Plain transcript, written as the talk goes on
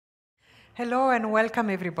Hello and welcome,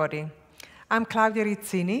 everybody. I'm Claudia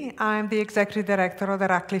Rizzini. I'm the Executive Director of the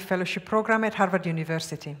Radcliffe Fellowship Program at Harvard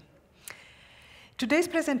University. Today's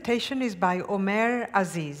presentation is by Omer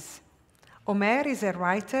Aziz. Omer is a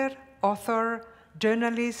writer, author,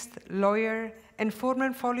 journalist, lawyer, and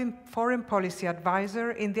former foreign policy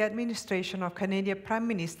advisor in the administration of Canadian Prime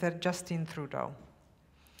Minister Justin Trudeau.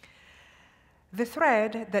 The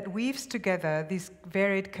thread that weaves together these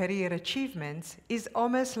varied career achievements is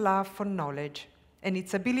Omer's love for knowledge and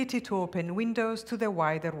its ability to open windows to the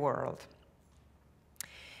wider world.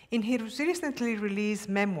 In his recently released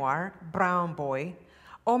memoir, Brown Boy,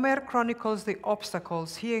 Omer chronicles the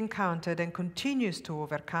obstacles he encountered and continues to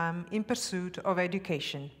overcome in pursuit of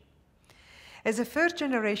education. As a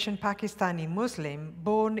first-generation Pakistani Muslim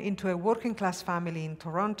born into a working-class family in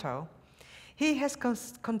Toronto, he has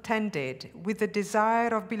contended with the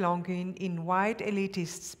desire of belonging in white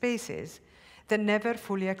elitist spaces that never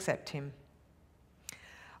fully accept him.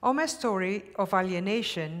 Omer's story of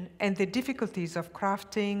alienation and the difficulties of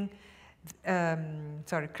crafting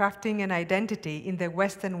an identity in the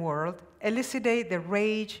Western world elucidate the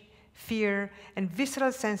rage, fear, and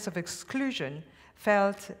visceral sense of exclusion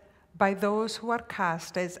felt by those who are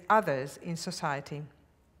cast as others in society.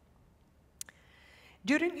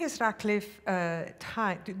 During his time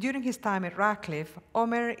at Radcliffe,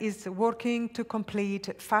 Omer is working to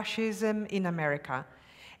complete Fascism in America,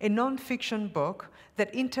 a non-fiction book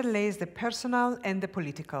that interlays the personal and the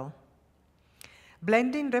political.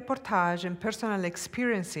 Blending reportage and personal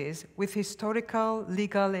experiences with historical,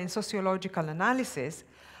 legal, and sociological analysis,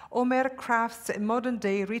 Omer crafts a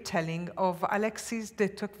modern-day retelling of Alexis de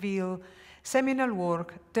Tocqueville's seminal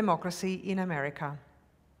work, Democracy in America.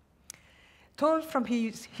 Told from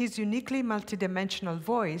his uniquely multidimensional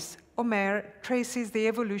voice, Omer traces the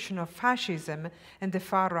evolution of fascism and the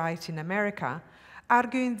far right in America,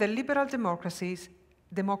 arguing that liberal democracy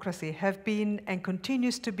have been and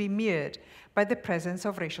continues to be mirrored by the presence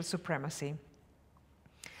of racial supremacy.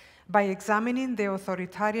 By examining the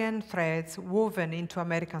authoritarian threads woven into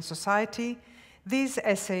American society, these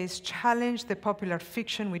essays challenge the popular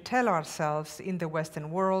fiction we tell ourselves in the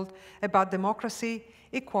Western world about democracy,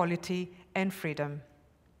 equality, and freedom.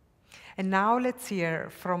 And now let's hear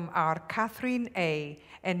from our Catherine A.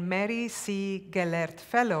 and Mary C. Gellert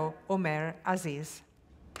Fellow Omer Aziz.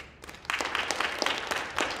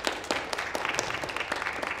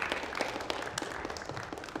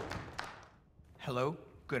 Hello,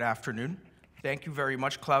 good afternoon. Thank you very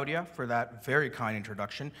much, Claudia, for that very kind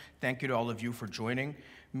introduction. Thank you to all of you for joining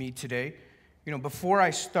me today. Before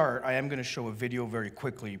I start, I am going to show a video very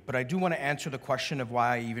quickly, but I do want to answer the question of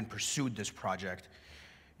why I even pursued this project.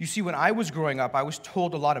 You see, when I was growing up, I was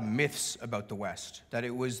told a lot of myths about the West, that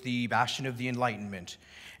it was the bastion of the Enlightenment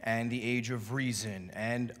and the age of reason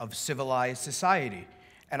and of civilized society.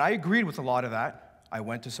 And I agreed with a lot of that. I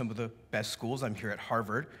went to some of the best schools. I'm here at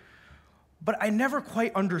Harvard. But I never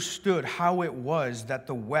quite understood how it was that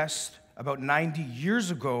the West, about 90 years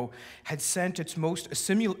ago, had sent its most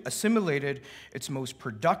assimilated, its most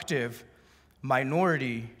productive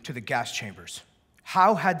minority to the gas chambers.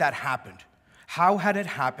 How had that happened? How had it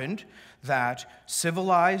happened that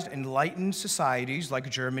civilized, enlightened societies like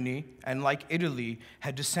Germany and like Italy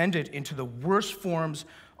had descended into the worst forms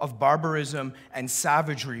of barbarism and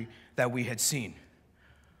savagery that we had seen?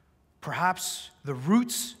 Perhaps the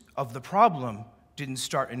roots of the problem didn't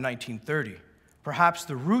start in 1930. Perhaps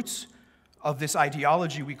the roots of this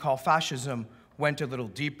ideology we call fascism went a little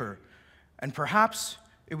deeper, and perhaps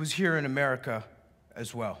it was here in America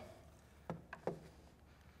as well.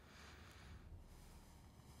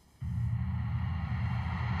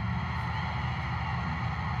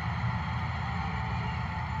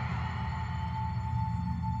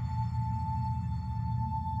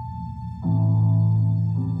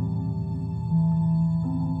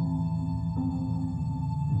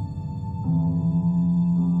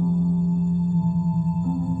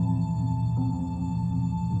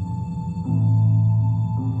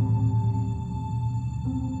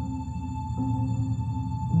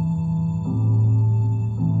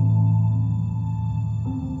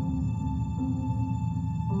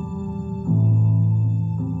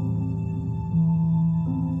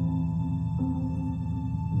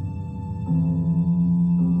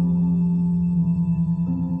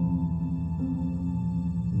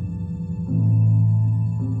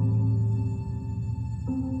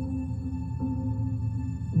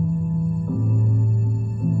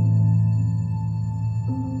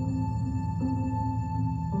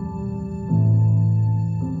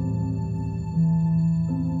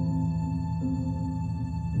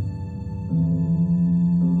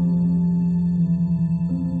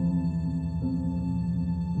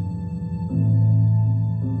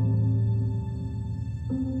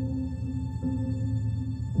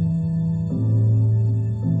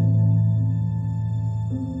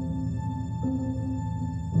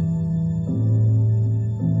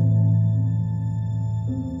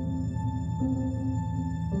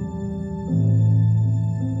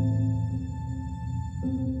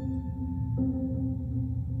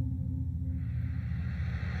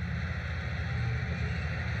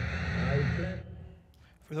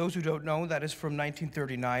 For those who don't know, that is from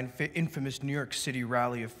 1939, infamous New York City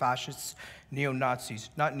rally of fascists, neo-Nazis,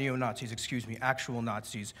 not neo-Nazis, excuse me, actual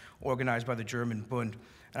Nazis, organized by the German Bund.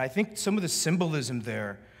 And I think some of the symbolism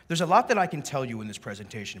there's a lot that I can tell you in this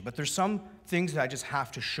presentation, but there's some things that I just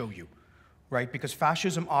have to show you, right? Because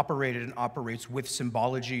fascism operated and operates with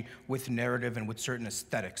symbology, with narrative, and with certain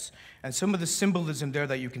aesthetics. And some of the symbolism there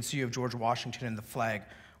that you can see of George Washington and the flag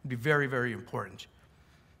would be very, very important.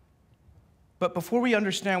 But before we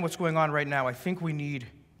understand what's going on right now, I think we need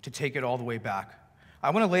to take it all the way back.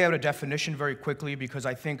 I want to lay out a definition very quickly because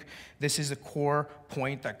I think this is a core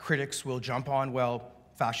point that critics will jump on. Well,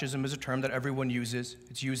 fascism is a term that everyone uses.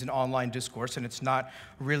 It's used in online discourse, and it's not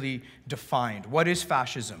really defined. What is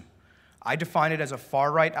fascism? I define it as a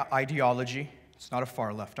far-right ideology. It's not a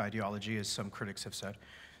far-left ideology, as some critics have said.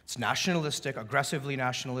 It's nationalistic, aggressively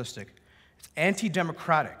nationalistic. It's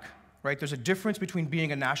anti-democratic. Right? There's a difference between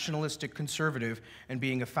being a nationalistic conservative and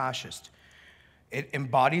being a fascist. It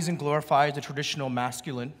embodies and glorifies the traditional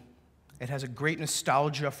masculine. It has a great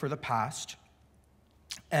nostalgia for the past.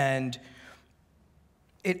 And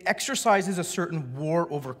it exercises a certain war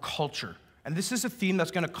over culture. And this is a theme that's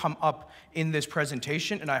going to come up in this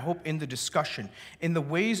presentation, and I hope in the discussion, in the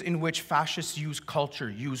ways in which fascists use culture,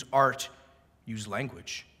 use art, use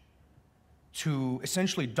language, to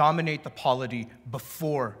essentially dominate the polity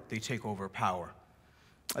before they take over power.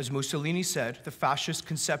 As Mussolini said, the fascist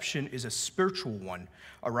conception is a spiritual one,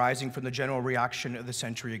 arising from the general reaction of the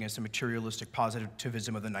century against the materialistic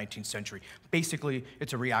positivism of the 19th century. Basically,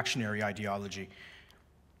 it's a reactionary ideology.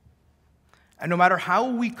 And no matter how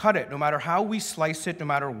we cut it, no matter how we slice it, no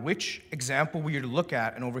matter which example we look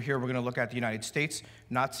at, and over here we're going to look at the United States,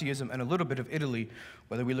 Nazism, and a little bit of Italy,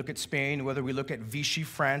 whether we look at Spain, whether we look at Vichy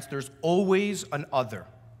France, there's always an other.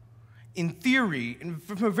 In theory, and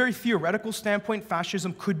from a very theoretical standpoint,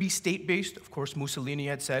 fascism could be state-based. Of course, Mussolini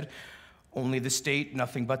had said, only the state,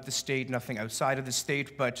 nothing but the state, nothing outside of the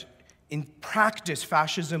state. But in practice,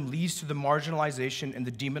 fascism leads to the marginalization and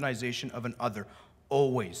the demonization of an other,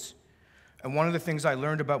 always. And one of the things I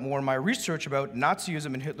learned about more in my research about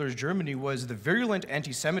Nazism in Hitler's Germany was the virulent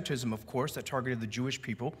anti-Semitism, of course, that targeted the Jewish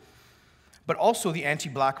people, but also the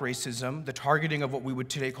anti-black racism, the targeting of what we would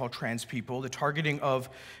today call trans people, the targeting of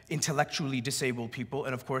intellectually disabled people,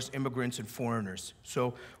 and of course, immigrants and foreigners.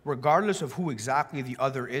 So regardless of who exactly the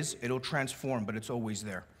other is, it'll transform, but it's always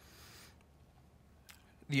there.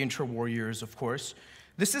 The intra-war years, of course.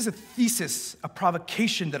 This is a thesis, a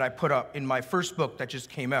provocation that I put up in my first book that just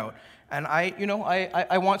came out. And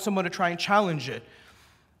I want someone to try and challenge it.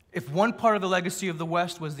 If one part of the legacy of the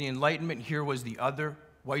West was the Enlightenment, here was the other,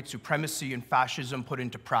 white supremacy and fascism put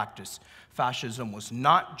into practice. Fascism was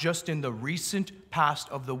not just in the recent past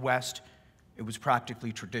of the West, it was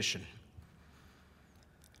practically tradition.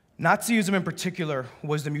 Nazism in particular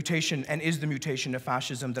was the mutation and is the mutation of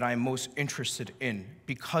fascism that I am most interested in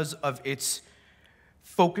because of its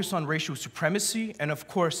focus on racial supremacy, and of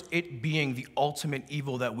course, it being the ultimate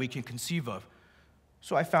evil that we can conceive of.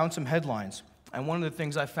 So I found some headlines, and one of the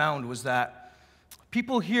things I found was that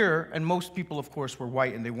people here, and most people, of course, were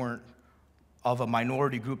white, and they weren't of a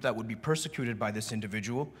minority group that would be persecuted by this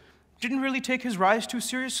individual, didn't really take his rise too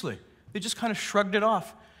seriously. They just kind of shrugged it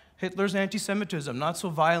off. Hitler's anti-Semitism, not so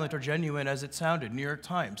violent or genuine as it sounded, New York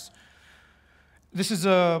Times. This is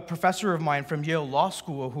a professor of mine from Yale Law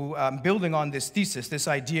School who, building on this thesis, this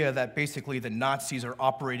idea that basically the Nazis are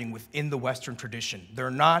operating within the Western tradition.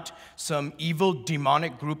 They're not some evil,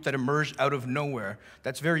 demonic group that emerged out of nowhere.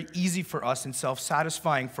 That's very easy for us and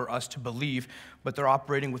self-satisfying for us to believe, but they're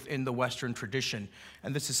operating within the Western tradition.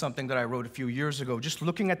 And this is something that I wrote a few years ago, just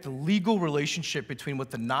looking at the legal relationship between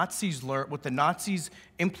what the Nazis learned, what the Nazis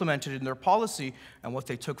implemented in their policy, and what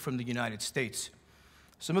they took from the United States.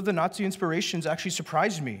 Some of the Nazi inspirations actually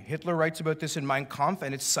surprised me. Hitler writes about this in Mein Kampf,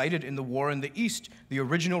 and it's cited in the War in the East, the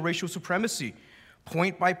original racial supremacy.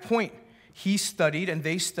 Point by point, he studied and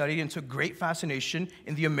they studied and took great fascination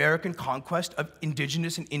in the American conquest of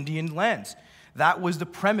indigenous and Indian lands. That was the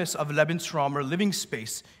premise of Lebensraum, or living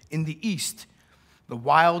space, in the East. The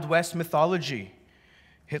Wild West mythology.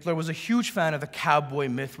 Hitler was a huge fan of the cowboy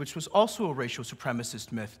myth, which was also a racial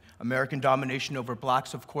supremacist myth. American domination over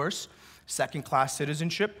blacks, of course. Second-class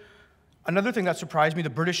citizenship. Another thing that surprised me, the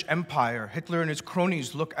British Empire. Hitler and his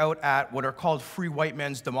cronies look out at what are called free white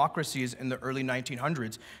men's democracies in the early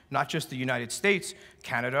 1900s, not just the United States,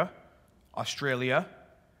 Canada, Australia,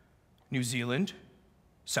 New Zealand,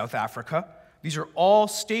 South Africa. These are all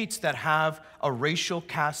states that have a racial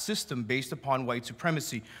caste system based upon white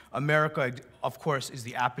supremacy. America, of course, is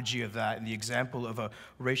the apogee of that and the example of a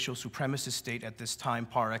racial supremacist state at this time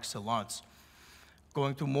par excellence.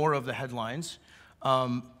 Going through more of the headlines,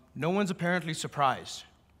 no one's apparently surprised.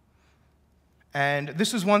 And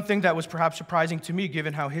this is one thing that was perhaps surprising to me,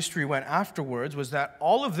 given how history went afterwards, was that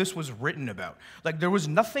all of this was written about. Like, there was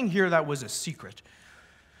nothing here that was a secret.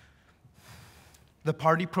 The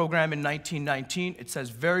party program in 1919, it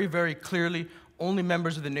says very, very clearly, only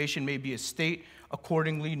members of the nation may be a state.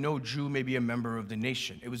 Accordingly, no Jew may be a member of the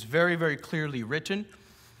nation. It was very, very clearly written.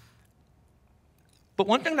 But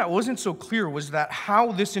one thing that wasn't so clear was that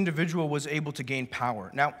how this individual was able to gain power.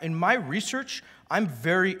 Now, in my research, I'm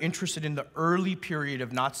very interested in the early period of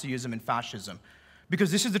Nazism and fascism,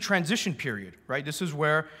 because this is the transition period, right? This is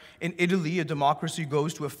where, in Italy, a democracy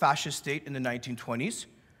goes to a fascist state in the 1920s,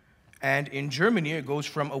 and in Germany, it goes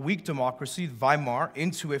from a weak democracy, Weimar,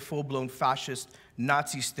 into a full-blown fascist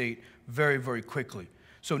Nazi state very, very quickly.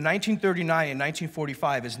 So 1939 and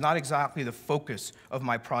 1945 is not exactly the focus of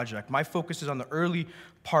my project. My focus is on the early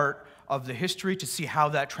part of the history to see how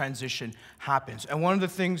that transition happens. And one of the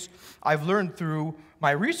things I've learned through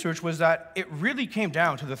my research was that it really came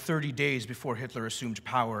down to the 30 days before Hitler assumed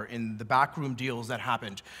power in the backroom deals that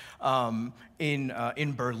happened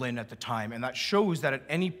in Berlin at the time. And that shows that at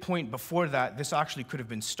any point before that, this actually could have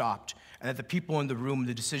been stopped, and that the people in the room,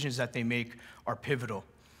 the decisions that they make, are pivotal.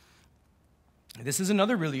 This is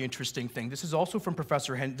another really interesting thing. This is also from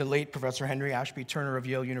the late Professor Henry Ashby Turner of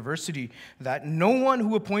Yale University, that no one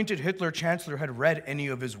who appointed Hitler chancellor had read any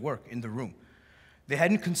of his work in the room. They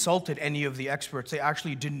hadn't consulted any of the experts. They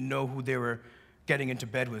actually didn't know who they were getting into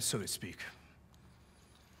bed with, so to speak.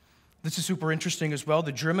 This is super interesting as well.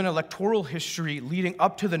 The German electoral history leading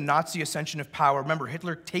up to the Nazi ascension of power. Remember,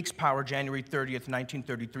 Hitler takes power January 30th,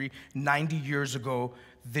 1933, 90 years ago,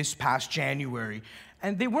 this past January.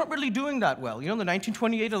 And they weren't really doing that well. You know, in the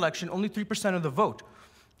 1928 election, only 3% of the vote.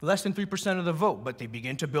 Less than 3% of the vote, but they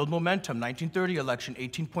begin to build momentum. 1930 election,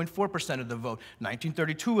 18.4% of the vote.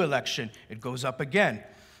 1932 election, it goes up again.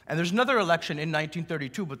 And there's another election in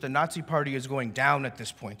 1932, but the Nazi Party is going down at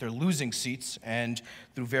this point. They're losing seats, and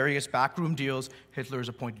through various backroom deals, Hitler is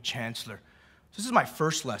appointed chancellor. So this is my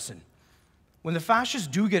first lesson. When the fascists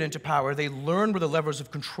do get into power, they learn where the levers of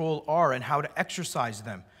control are and how to exercise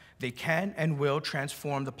them. They can and will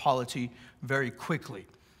transform the polity very quickly.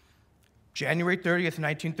 January 30th,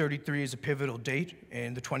 1933 is a pivotal date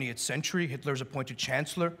in the 20th century. Hitler's appointed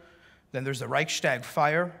chancellor. Then there's the Reichstag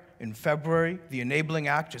fire in February. The Enabling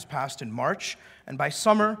Act is passed in March. And by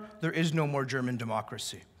summer, there is no more German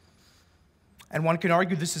democracy. And one can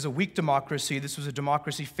argue this is a weak democracy. This was a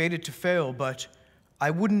democracy fated to fail, but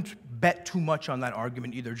I wouldn't bet too much on that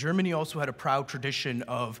argument either. Germany also had a proud tradition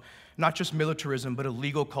of not just militarism, but a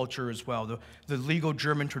legal culture as well. The legal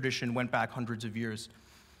German tradition went back hundreds of years.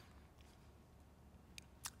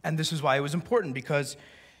 And this is why it was important, because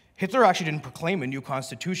Hitler actually didn't proclaim a new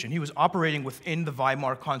constitution. He was operating within the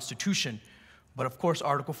Weimar Constitution. But of course,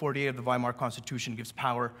 Article 48 of the Weimar Constitution gives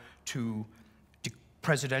power to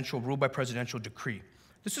rule by presidential decree.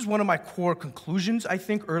 This is one of my core conclusions, I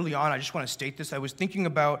think, early on. I just want to state this. I was thinking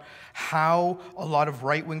about how a lot of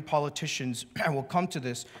right-wing politicians, and we'll come to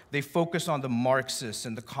this, they focus on the Marxists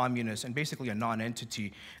and the communists and basically a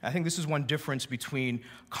non-entity. I think this is one difference between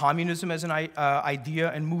communism as an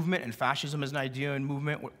idea and movement and fascism as an idea and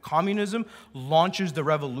movement. Communism launches the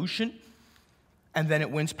revolution, and then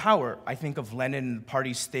it wins power. I think of Lenin and the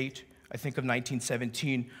party state. I think of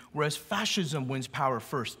 1917, whereas fascism wins power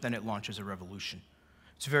first, then it launches a revolution.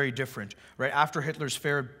 It's very different, right? After Hitler's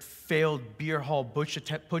failed beer hall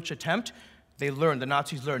putsch attempt, the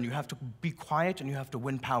Nazis learned, you have to be quiet and you have to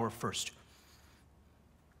win power first.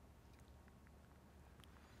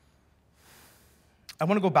 I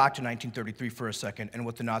want to go back to 1933 for a second and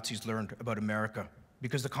what the Nazis learned about America,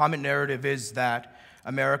 because the common narrative is that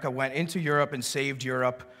America went into Europe and saved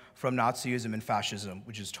Europe from Nazism and fascism,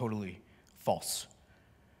 which is totally false.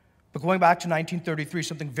 But going back to 1933,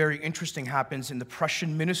 something very interesting happens in the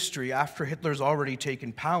Prussian ministry after Hitler's already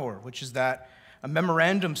taken power, which is that a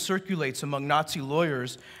memorandum circulates among Nazi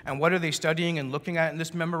lawyers, and what are they studying and looking at in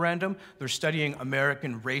this memorandum? They're studying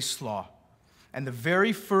American race law. And the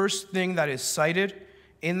very first thing that is cited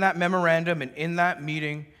in that memorandum and in that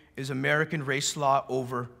meeting is American race law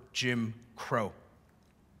over Jim Crow.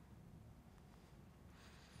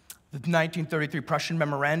 The 1933 Prussian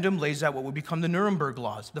Memorandum lays out what would become the Nuremberg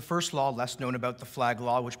Laws, the first law, less known about the flag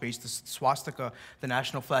law, which based the swastika, the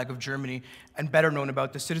national flag of Germany, and better known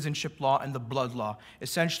about the citizenship law and the blood law,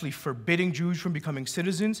 essentially forbidding Jews from becoming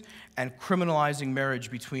citizens and criminalizing marriage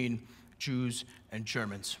between Jews and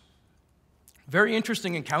Germans. Very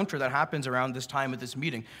interesting encounter that happens around this time at this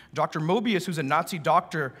meeting. Dr. Mobius, who's a Nazi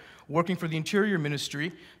doctor working for the Interior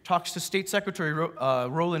Ministry, talks to State Secretary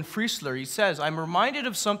Roland Freisler. He says, "I'm reminded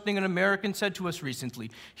of something an American said to us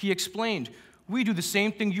recently. He explained, 'We do the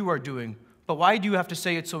same thing you are doing, but why do you have to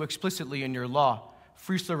say it so explicitly in your law?'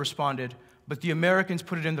 Freisler responded, 'But the Americans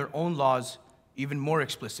put it in their own laws even more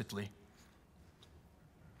explicitly.'"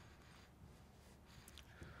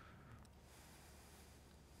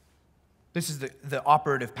 This is the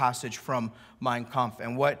operative passage from Mein Kampf,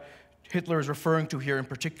 and what Hitler is referring to here in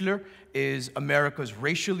particular is America's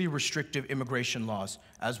racially restrictive immigration laws.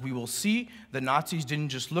 As we will see, the Nazis didn't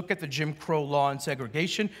just look at the Jim Crow law and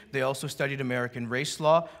segregation, they also studied American race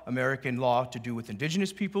law, American law to do with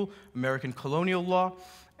indigenous people, American colonial law,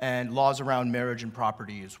 and laws around marriage and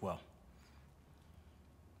property as well.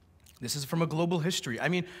 This is from a global history. I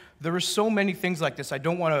mean, there are so many things like this. I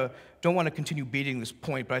don't want to continue beating this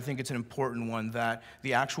point, but I think it's an important one that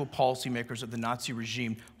the actual policymakers of the Nazi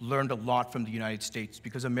regime learned a lot from the United States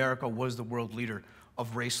because America was the world leader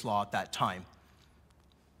of race law at that time.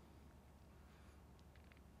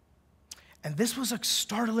 And this was a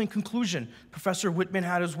startling conclusion Professor Whitman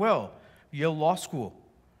had as well, Yale Law School.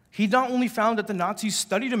 He not only found that the Nazis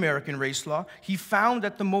studied American race law, he found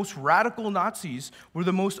that the most radical Nazis were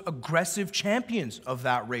the most aggressive champions of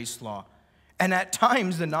that race law. And at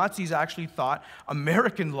times, the Nazis actually thought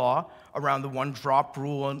American law around the one-drop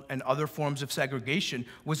rule and other forms of segregation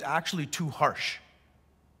was actually too harsh.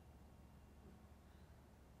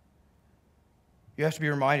 You have to be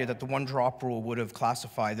reminded that the one-drop rule would have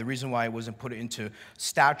classified, the reason why it wasn't put into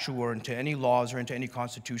statute or into any laws or into any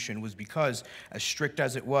constitution was because, as strict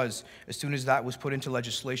as it was, as soon as that was put into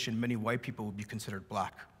legislation, many white people would be considered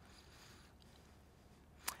black.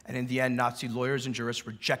 And in the end, Nazi lawyers and jurists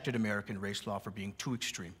rejected American race law for being too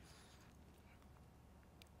extreme.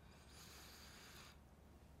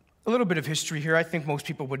 A little bit of history here. I think most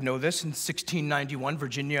people would know this. In 1691,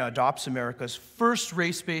 Virginia adopts America's first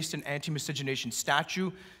race-based and anti-miscegenation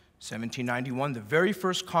statute. 1791, the very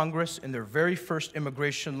first Congress in their very first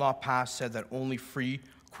immigration law passed said that only free,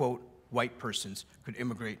 quote, white persons could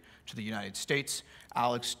immigrate to the United States.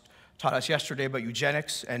 Alex taught us yesterday about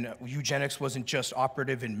eugenics, and eugenics wasn't just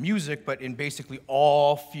operative in music, but in basically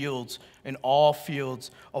all fields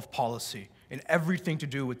of policy, in everything to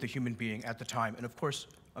do with the human being at the time. And of course,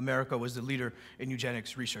 America was the leader in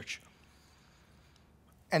eugenics research.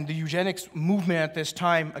 And the eugenics movement at this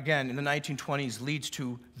time, again, in the 1920s, leads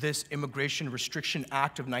to this Immigration Restriction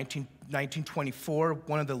Act of 1924.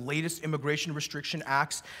 One of the latest immigration restriction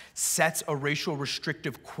acts sets a racial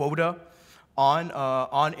restrictive quota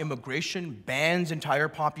on immigration, bans entire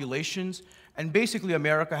populations, and basically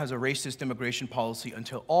America has a racist immigration policy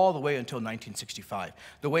all the way until 1965.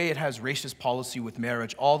 The way it has racist policy with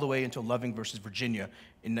marriage all the way until Loving versus Virginia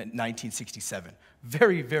in 1967.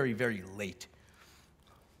 Very, very, very late.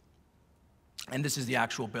 And this is the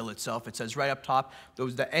actual bill itself. It says right up top,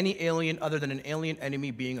 those that any alien other than an alien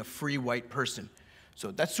enemy being a free white person. So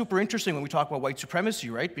that's super interesting when we talk about white supremacy,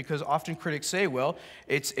 right? Because often critics say, well,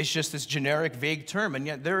 it's just this generic, vague term, and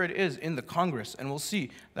yet there it is in the Congress, and we'll see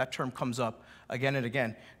that term comes up again and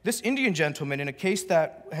again. This Indian gentleman, in a case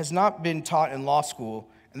that has not been taught in law school,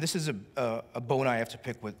 and this is a bone I have to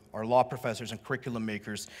pick with our law professors and curriculum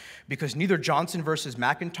makers, because neither Johnson versus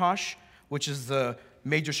McIntosh, which is the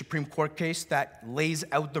major Supreme Court case that lays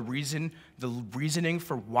out the reasoning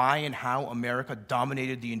for why and how America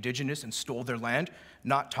dominated the indigenous and stole their land,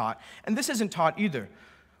 not taught. And this isn't taught either.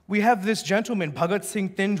 We have this gentleman, Bhagat Singh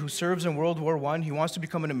Thind, who serves in World War I. He wants to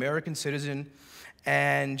become an American citizen.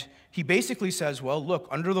 And he basically says, well, look,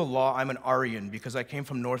 under the law, I'm an Aryan because I came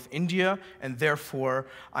from North India, and therefore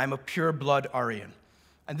I'm a pure-blood Aryan.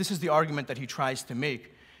 And this is the argument that he tries to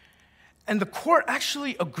make. And the court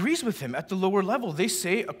actually agrees with him at the lower level. They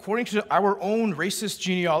say, according to our own racist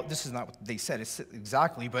genealogy, this is not what they said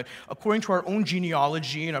exactly, but according to our own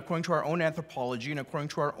genealogy and according to our own anthropology and according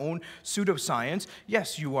to our own pseudoscience,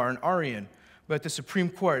 yes, you are an Aryan. But at the Supreme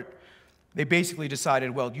Court, they basically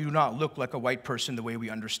decided, well, you do not look like a white person the way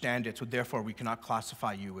we understand it, so therefore we cannot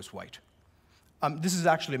classify you as white. This is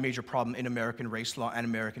actually a major problem in American race law and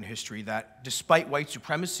American history, that despite white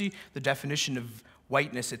supremacy, the definition of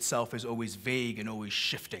whiteness itself is always vague and always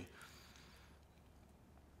shifting.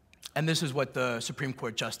 And this is what the Supreme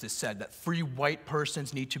Court Justice said, that free white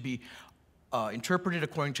persons need to be interpreted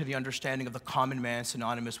according to the understanding of the common man,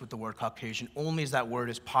 synonymous with the word Caucasian, only as that word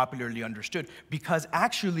is popularly understood, because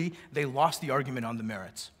actually they lost the argument on the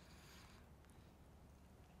merits.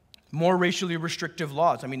 More racially restrictive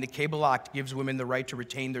laws. I mean, the Cable Act gives women the right to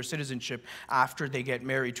retain their citizenship after they get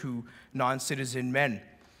married to non-citizen men.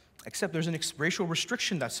 Except there's an racial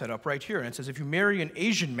restriction that's set up right here. And it says if you marry an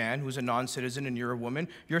Asian man who's a non-citizen and you're a woman,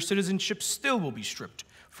 your citizenship still will be stripped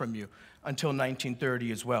from you until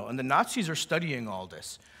 1930 as well. And the Nazis are studying all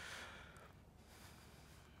this.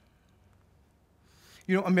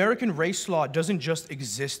 You know, American race law doesn't just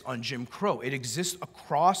exist on Jim Crow. It exists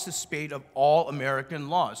across the spate of all American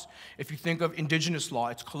laws. If you think of indigenous law,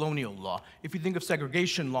 it's colonial law. If you think of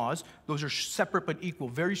segregation laws, those are separate but equal,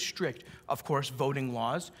 very strict. Of course, voting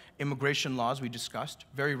laws, immigration laws we discussed,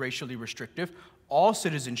 very racially restrictive. All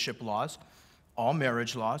citizenship laws, all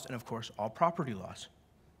marriage laws, and of course, all property laws.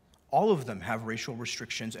 All of them have racial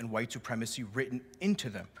restrictions and white supremacy written into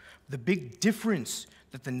them. The big difference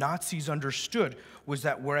that the Nazis understood was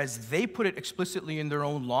that whereas they put it explicitly in their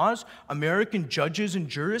own laws, American judges and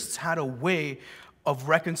jurists had a way of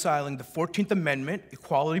reconciling the 14th Amendment,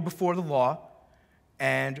 equality before the law,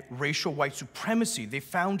 and racial white supremacy. They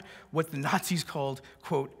found what the Nazis called,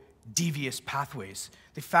 quote, devious pathways.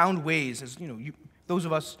 They found ways, as you know, those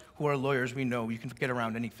of us who are lawyers, we know you can get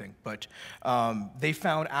around anything, but they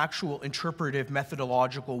found actual interpretive,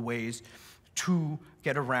 methodological ways to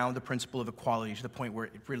get around the principle of equality to the point where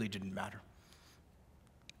it really didn't matter.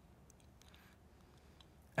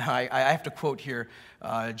 I have to quote here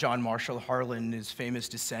John Marshall Harlan, his famous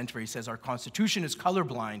dissent, where he says, "Our Constitution is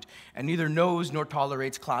colorblind and neither knows nor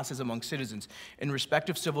tolerates classes among citizens. In respect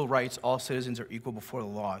of civil rights, all citizens are equal before the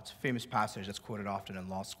law." It's a famous passage that's quoted often in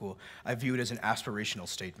law school. I view it as an aspirational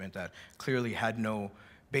statement that clearly had no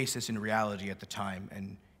basis in reality at the time.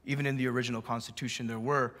 And even in the original Constitution, there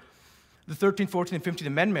were the 13th, 14th, and 15th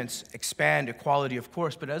Amendments expand equality, of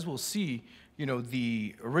course, but as we'll see, you know,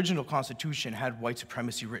 the original Constitution had white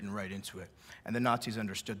supremacy written right into it, and the Nazis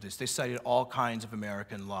understood this. They cited all kinds of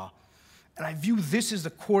American law. And I view this as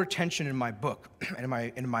the core tension in my book and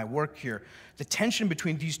in my work here, the tension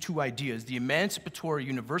between these two ideas, the emancipatory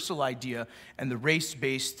universal idea and the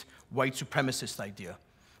race-based white supremacist idea.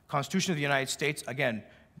 Constitution of the United States, again,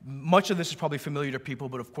 much of this is probably familiar to people,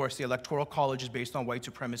 but of course the Electoral College is based on white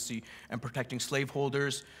supremacy and protecting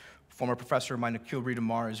slaveholders. Former professor of mine, Nikhil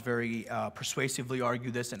Ridamar, has very persuasively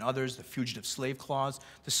argued this, and others, the Fugitive Slave Clause,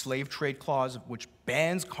 the Slave Trade Clause, which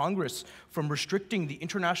bans Congress from restricting the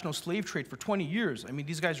international slave trade for 20 years. I mean,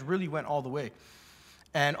 these guys really went all the way.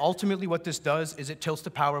 And ultimately what this does is it tilts the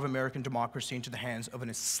power of American democracy into the hands of an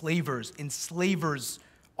enslavers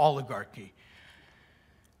oligarchy.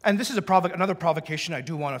 And this is another provocation I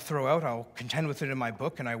do want to throw out. I'll contend with it in my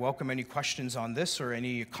book, and I welcome any questions on this or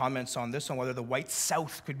any comments on this, on whether the white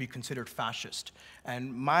South could be considered fascist.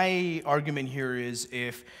 And my argument here is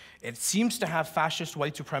if it seems to have fascist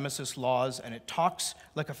white supremacist laws and it talks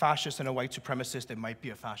like a fascist and a white supremacist, it might be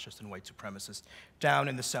a fascist and white supremacist. Down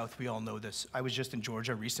in the South, we all know this. I was just in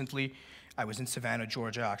Georgia recently. I was in Savannah,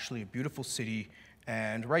 Georgia, actually, a beautiful city,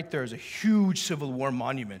 and right there is a huge Civil War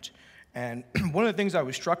monument. And one of the things I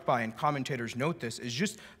was struck by, and commentators note this, is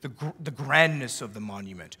just the grandness of the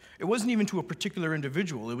monument. It wasn't even to a particular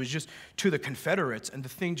individual. It was just to the Confederates, and the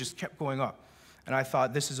thing just kept going up. And I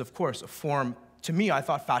thought this is, of course, a form, to me, I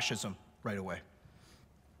thought fascism right away.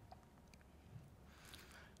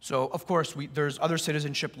 So, of course, there's other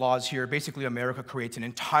citizenship laws here. Basically, America creates an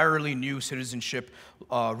entirely new citizenship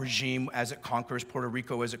regime as it conquers Puerto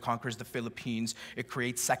Rico, as it conquers the Philippines. It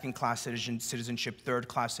creates second-class citizenship,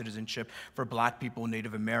 third-class citizenship for Black people,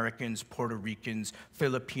 Native Americans, Puerto Ricans,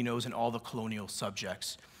 Filipinos, and all the colonial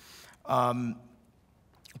subjects. A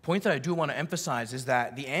point that I do want to emphasize is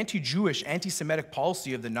that the anti-Jewish, anti-Semitic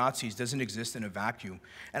policy of the Nazis doesn't exist in a vacuum.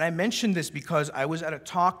 And I mention this because I was at a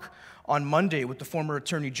talk on Monday with the former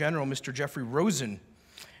Attorney General, Mr. Jeffrey Rosen,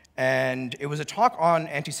 and it was a talk on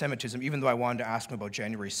anti-Semitism, even though I wanted to ask him about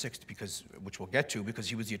January 6th, which we'll get to, because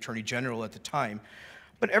he was the Attorney General at the time.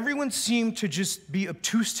 But everyone seemed to just be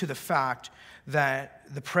obtuse to the fact that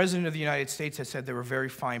the President of the United States had said there were very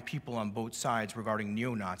fine people on both sides regarding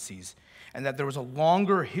neo-Nazis, and that there was a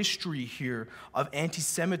longer history here of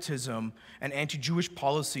anti-Semitism and anti-Jewish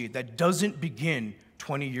policy that doesn't begin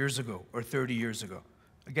 20 years ago or 30 years ago.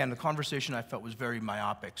 Again, the conversation I felt was very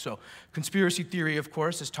myopic. So conspiracy theory, of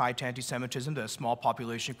course, is tied to anti-Semitism, that a small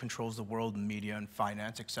population controls the world in media and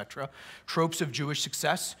finance, etc. Tropes of Jewish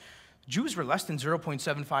success. Jews were less than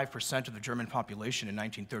 0.75% of the German population in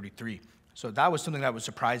 1933. So that was something that was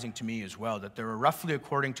surprising to me as well, that there were roughly,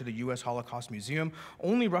 according to the US Holocaust Museum,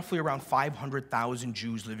 only roughly around 500,000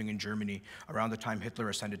 Jews living in Germany around the time Hitler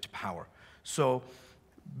ascended to power. So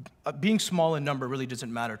being small in number really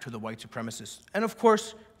doesn't matter to the white supremacists. And of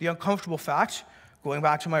course, the uncomfortable fact, going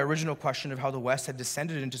back to my original question of how the West had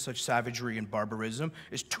descended into such savagery and barbarism,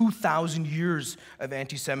 is 2,000 years of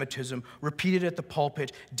anti-Semitism repeated at the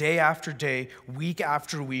pulpit day after day, week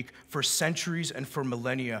after week, for centuries and for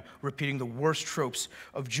millennia, repeating the worst tropes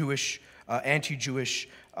of anti-Jewish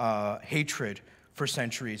hatred for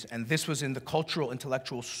centuries. And this was in the cultural,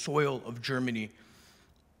 intellectual soil of Germany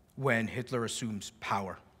when Hitler assumes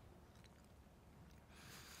power.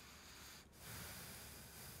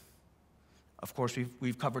 Of course,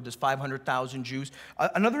 we've covered this 500,000 Jews.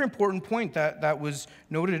 Another important point that was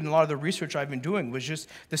noted in a lot of the research I've been doing was just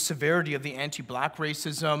the severity of the anti-black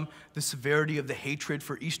racism, the severity of the hatred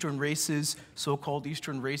for Eastern races, so-called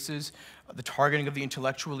Eastern races, the targeting of the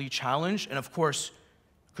intellectually challenged, and of course,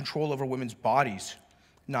 control over women's bodies.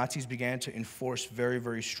 Nazis began to enforce very,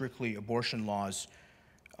 very strictly abortion laws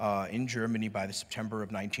in Germany by the September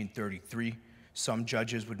of 1933. Some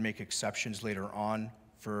judges would make exceptions later on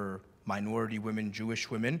for minority women, Jewish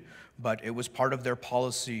women, but it was part of their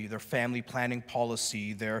policy, their family planning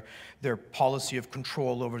policy, their policy of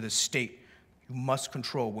control over the state. You must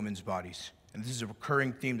control women's bodies. And this is a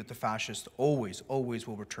recurring theme that the fascists always, always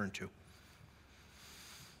will return to.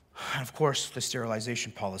 And of course, the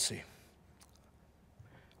sterilization policy.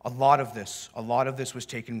 A lot of this was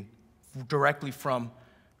taken directly from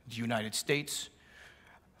the United States.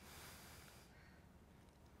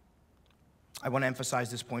 I want to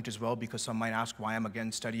emphasize this point as well because some might ask why I'm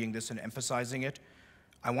again studying this and emphasizing it.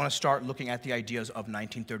 I want to start looking at the ideas of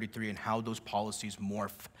 1933 and how those policies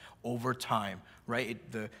morph over time, right?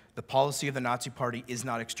 The policy of the Nazi Party is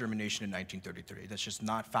not extermination in 1933. That's just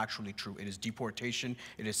not factually true. It is deportation,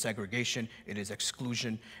 it is segregation, it is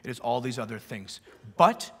exclusion, it is all these other things.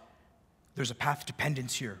 But there's a path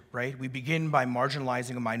dependence here, right? We begin by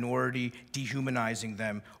marginalizing a minority, dehumanizing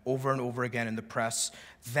them over and over again in the press.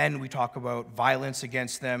 Then we talk about violence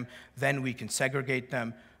against them. Then we can segregate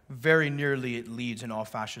them. Very nearly it leads in all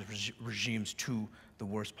fascist regimes to the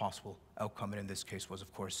worst possible outcome, and in this case was,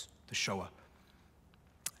 of course, the Shoah.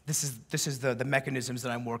 This is the mechanisms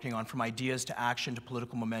that I'm working on, from ideas to action to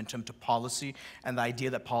political momentum to policy, and the idea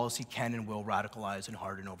that policy can and will radicalize and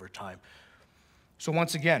harden over time. So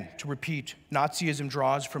once again, to repeat, Nazism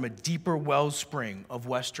draws from a deeper wellspring of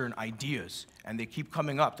Western ideas, and they keep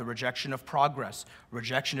coming up: the rejection of progress,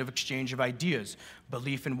 rejection of exchange of ideas,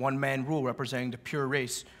 belief in one-man rule representing the pure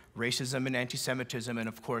race, racism and anti-Semitism, and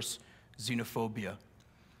of course, xenophobia.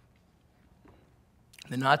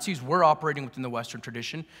 The Nazis were operating within the Western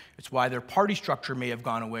tradition. It's why their party structure may have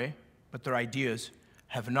gone away, but their ideas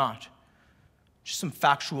have not. Just some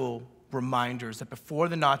factual reminders that before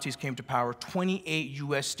the Nazis came to power, 28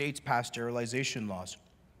 US states passed sterilization laws.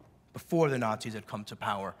 Before the Nazis had come to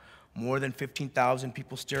power, more than 15,000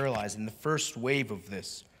 people sterilized in the first wave of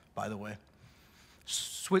this, by the way.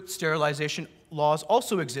 Swiss sterilization laws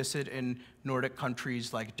also existed in Nordic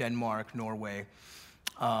countries like Denmark, Norway,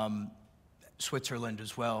 Switzerland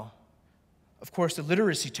as well. Of course, the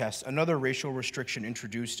literacy test, another racial restriction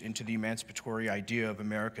introduced into the emancipatory idea of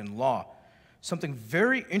American law. Something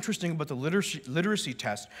very interesting about the literacy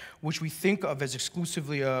test, which we think of as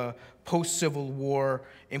exclusively a post-Civil War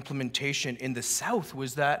implementation in the South,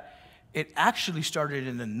 was that it actually started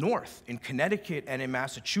in the North, in Connecticut and in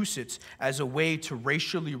Massachusetts, as a way to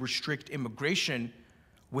racially restrict immigration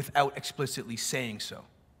without explicitly saying so,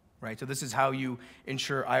 right? So this is how you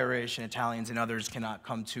ensure Irish and Italians and others cannot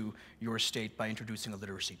come to your state, by introducing a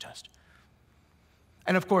literacy test.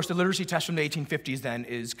 And of course, the literacy test from the 1850s then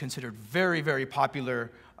is considered very, very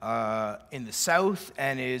popular in the South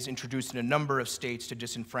and is introduced in a number of states to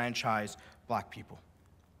disenfranchise black people.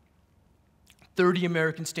 30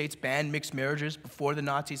 American states banned mixed marriages before the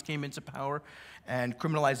Nazis came into power, and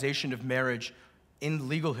criminalization of marriage in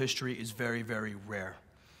legal history is very, very rare.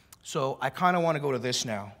 So I kind of want to go to this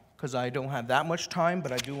now, because I don't have that much time,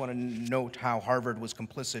 but I do want to note how Harvard was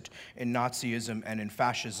complicit in Nazism and in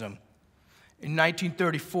fascism. In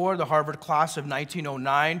 1934, the Harvard class of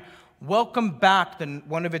 1909 welcomed back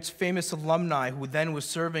one of its famous alumni, who then was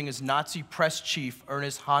serving as Nazi press chief,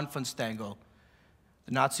 Ernest Hanfenstengel.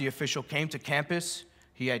 The Nazi official came to campus.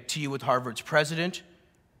 He had tea with Harvard's president.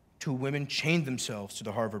 Two women chained themselves to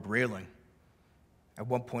the Harvard railing. At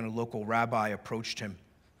one point, a local rabbi approached him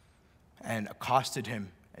and accosted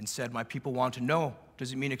him and said, "My people want to know,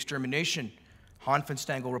 does it mean extermination?"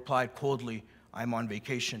 Hanfenstengel replied coldly, "I'm on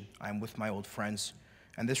vacation. I'm with my old friends."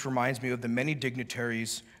 And this reminds me of the many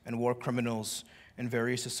dignitaries and war criminals and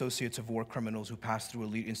various associates of war criminals who pass through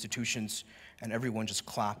elite institutions, and everyone just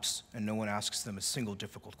claps and no one asks them a single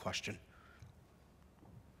difficult question.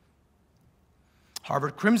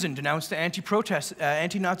 Harvard Crimson denounced the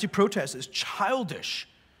anti-Nazi protests as childish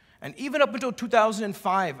And even up until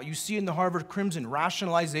 2005, you see in the Harvard Crimson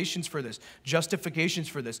rationalizations for this, justifications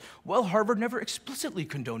for this. Well, Harvard never explicitly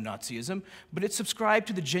condoned Nazism, but it subscribed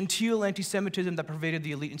to the genteel anti-Semitism that pervaded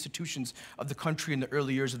the elite institutions of the country in the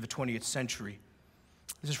early years of the 20th century.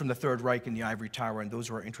 This is from the Third Reich in the Ivory Tower, and those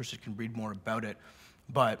who are interested can read more about it.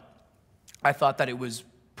 But I thought that it was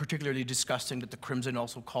particularly disgusting that the Crimson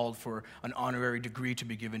also called for an honorary degree to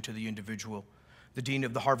be given to the individual. The dean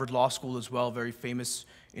of the Harvard Law School as well, very famous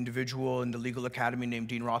individual in the legal academy named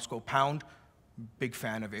Dean Roscoe Pound, big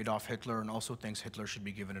fan of Adolf Hitler and also thinks Hitler should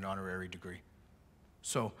be given an honorary degree.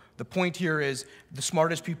 So the point here is the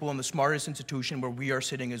smartest people in the smartest institution where we are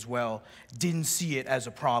sitting as well didn't see it as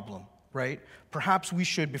a problem, right? Perhaps we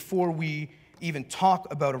should, before we even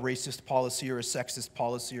talk about a racist policy or a sexist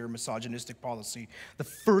policy or a misogynistic policy, the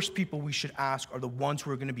first people we should ask are the ones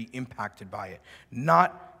who are going to be impacted by it,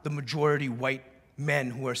 not the majority white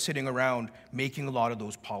men who are sitting around making a lot of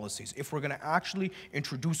those policies. If we're going to actually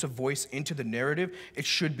introduce a voice into the narrative, it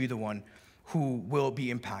should be the one who will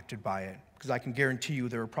be impacted by it. Because I can guarantee you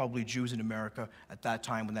there were probably Jews in America at that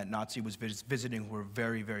time when that Nazi was visiting who were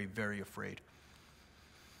very, very, very afraid.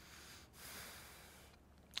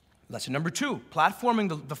 Lesson number 2,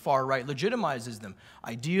 platforming the far right legitimizes them.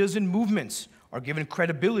 Ideas and movements are given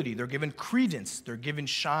credibility, they're given credence, they're given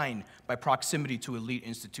shine by proximity to elite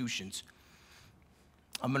institutions.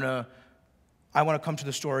 I want to come to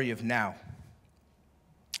the story of now,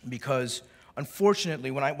 because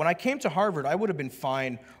unfortunately, when I came to Harvard, I would have been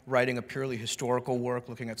fine writing a purely historical work,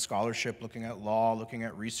 looking at scholarship, looking at law, looking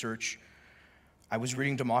at research. I was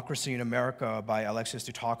reading Democracy in America by Alexis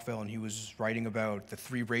de Tocqueville, and he was writing about the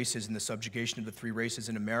 3 races and the subjugation of the 3 races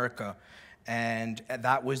in America, and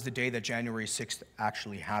that was the day that January 6th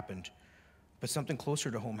actually happened. But something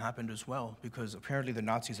closer to home happened as well, because apparently the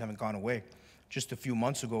Nazis haven't gone away. Just a few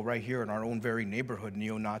months ago, right here in our own very neighborhood,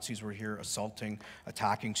 neo-Nazis were here assaulting,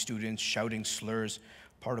 attacking students, shouting slurs,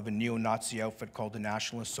 part of a neo-Nazi outfit called the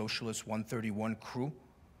Nationalist Socialist 131 Crew.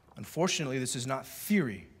 Unfortunately, this is not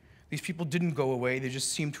theory. These people didn't go away, they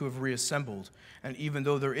just seem to have reassembled. And even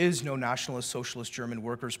though there is no Nationalist Socialist German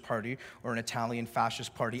Workers' Party or an Italian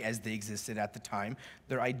Fascist Party as they existed at the time,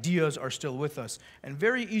 their ideas are still with us, and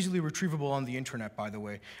very easily retrievable on the internet, by the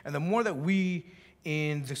way. And the more that we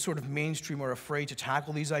in the sort of mainstream are afraid to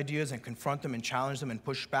tackle these ideas and confront them and challenge them and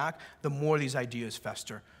push back, the more these ideas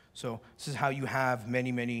fester. So this is how you have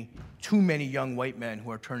too many young white men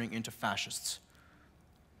who are turning into fascists.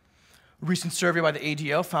 A recent survey by the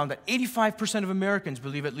ADL found that 85% of Americans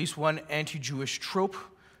believe at least one anti-Jewish trope.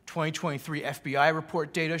 2023 FBI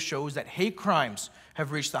report data shows that hate crimes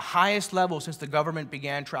have reached the highest level since the government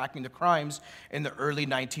began tracking the crimes in the early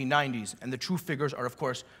 1990s. And the true figures are, of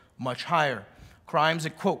course, much higher. Crimes,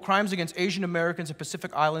 quote, crimes against Asian Americans and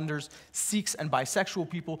Pacific Islanders, Sikhs, and bisexual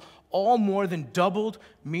people all more than doubled.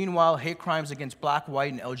 Meanwhile, hate crimes against black,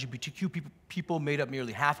 white, and LGBTQ people made up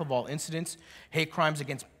nearly half of all incidents. Hate crimes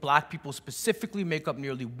against black people specifically make up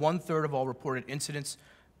nearly 1/3 of all reported incidents,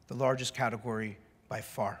 the largest category by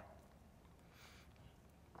far.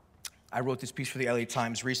 I wrote this piece for the LA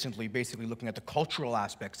Times recently, basically looking at the cultural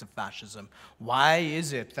aspects of fascism. Why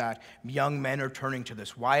is it that young men are turning to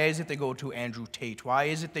this? Why is it they go to Andrew Tate? Why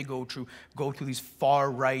is it they go to these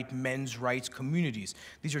far-right men's rights communities?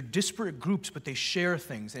 These are disparate groups, but they share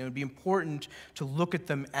things, and it would be important to look at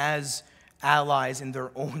them as allies in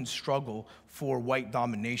their own struggle for white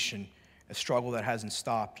domination, a struggle that hasn't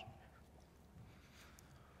stopped.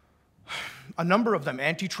 A number of them,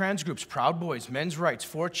 anti-trans groups, Proud Boys, Men's Rights,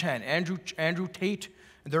 4chan, Andrew Tate.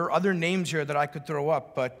 There are other names here that I could throw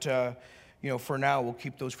up, but for now, we'll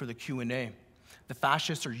keep those for the Q&A. The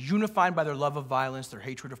fascists are unified by their love of violence, their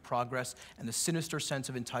hatred of progress, and the sinister sense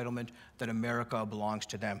of entitlement that America belongs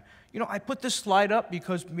to them. I put this slide up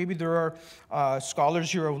because maybe there are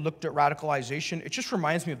scholars here who looked at radicalization. It just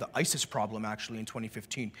reminds me of the ISIS problem, actually, in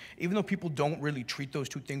 2015. Even though people don't really treat those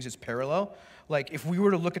two things as parallel, like if we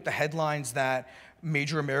were to look at the headlines that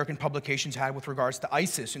major American publications had with regards to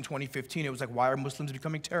ISIS in 2015, it was like, why are Muslims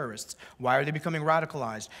becoming terrorists? Why are they becoming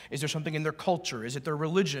radicalized? Is there something in their culture? Is it their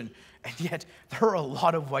religion? And yet, there are a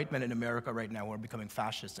lot of white men in America right now who are becoming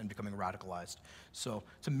fascists and becoming radicalized. So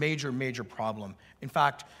it's a major, major problem. In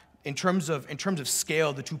fact, in terms of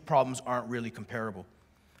scale, the two problems aren't really comparable,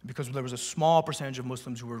 because there was a small percentage of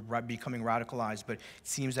Muslims who were becoming radicalized, but it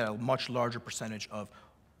seems that a much larger percentage of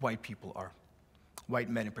white people are,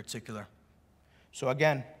 white men in particular. So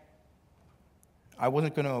again, I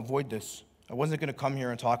wasn't going to avoid this. I wasn't going to come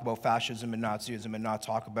here and talk about fascism and Nazism and not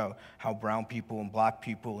talk about how brown people and black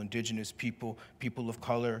people, indigenous people, people of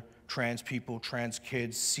color, trans people, trans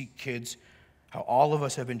kids, Sikh kids, how all of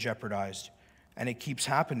us have been jeopardized. and it keeps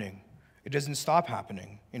happening. It doesn't stop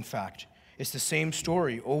happening, in fact. It's the same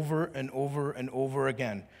story over and over and over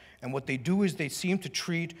again. And what they do is they seem to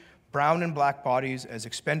treat brown and black bodies as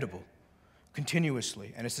expendable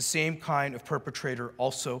continuously. And it's the same kind of perpetrator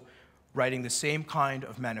also writing the same kind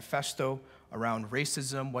of manifesto around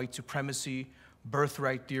racism, white supremacy,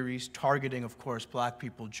 birthright theories, targeting, of course, black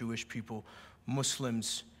people, Jewish people,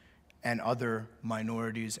 Muslims, and other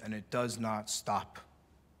minorities, and it does not stop.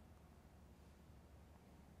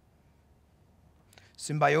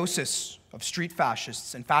 Symbiosis of street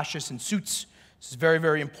fascists and fascists in suits. This is very,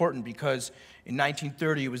 very important because in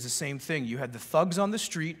 1930 it was the same thing. You had the thugs on the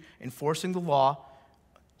street enforcing the law,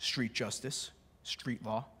 street justice, street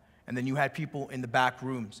law, and then you had people in the back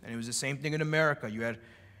rooms. And it was the same thing in America. You had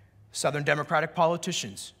Southern Democratic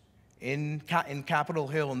politicians in Capitol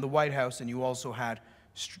Hill, in the White House, and you also had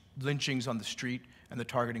lynchings on the street and the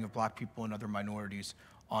targeting of black people and other minorities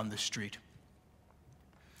on the street.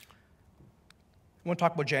 I want to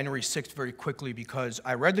talk about January 6th very quickly because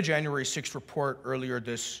I read the January 6th report earlier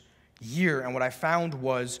this year, and what I found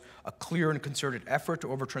was a clear and concerted effort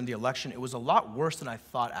to overturn the election. It was a lot worse than I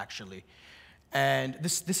thought, actually. And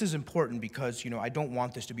this is important because, I don't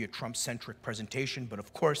want this to be a Trump-centric presentation, but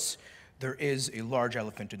of course, there is a large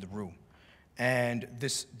elephant in the room. And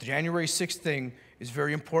the January 6th thing is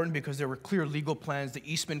very important because there were clear legal plans, the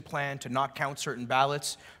Eastman plan to not count certain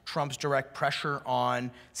ballots, Trump's direct pressure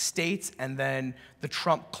on states, and then the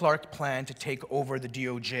Trump-Clark plan to take over the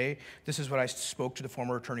DOJ. This is what I spoke to the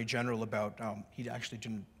former Attorney General about. He actually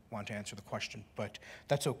didn't want to answer the question, but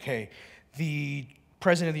that's okay. The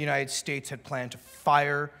President of the United States had planned to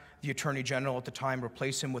fire the Attorney General at the time,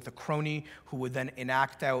 replace him with a crony who would then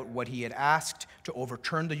enact out what he had asked to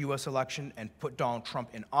overturn the U.S. election and put Donald Trump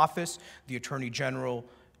in office. The Attorney General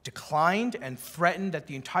declined and threatened that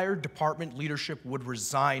the entire department leadership would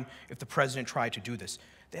resign if the president tried to do this.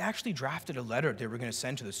 They actually drafted a letter they were going to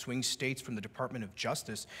send to the swing states from the Department of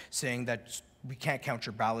Justice saying that we can't count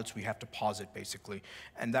your ballots, we have to pause it, basically.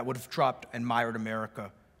 And that would have dropped and mired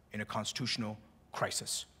America in a constitutional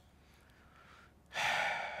crisis.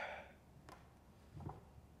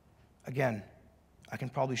 Again, I can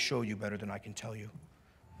probably show you better than I can tell you.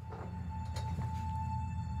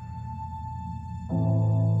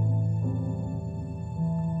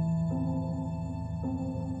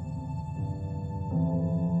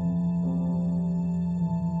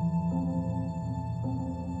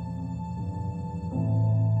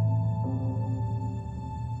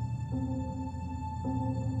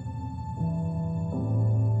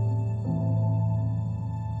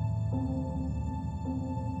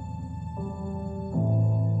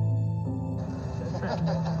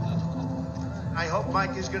 I hope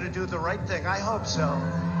Mike is going to do the right thing. I hope so.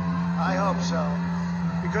 I hope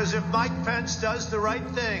so. Because if Mike Pence does the right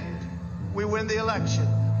thing, we win the election.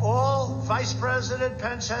 All Vice President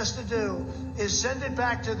Pence has to do is send it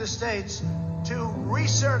back to the states to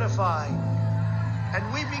recertify.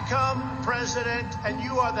 And we become president, and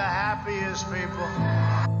you are the happiest people.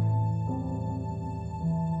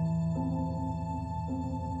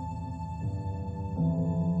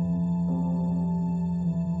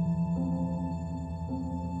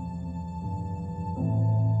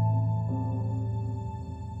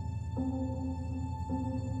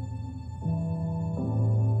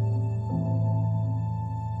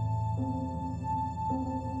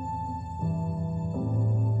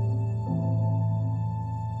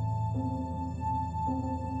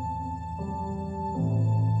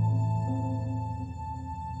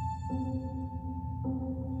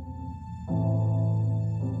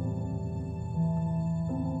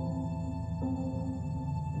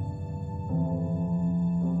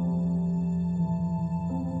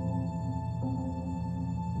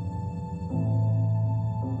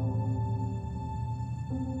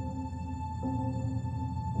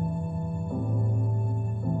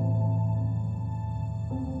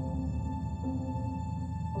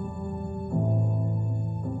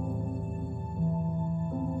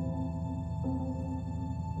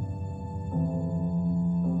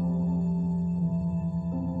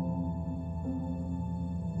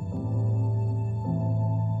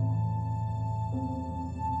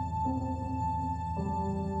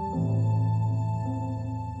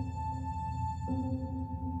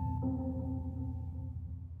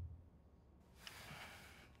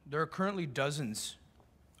 There are currently dozens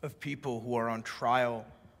of people who are on trial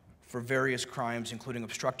for various crimes, including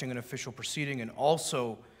obstructing an official proceeding and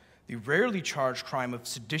also the rarely charged crime of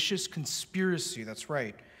seditious conspiracy. That's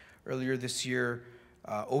right. Earlier this year,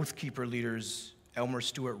 Oath Keeper leaders Elmer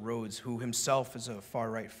Stewart Rhodes, who himself is a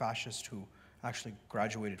far-right fascist who actually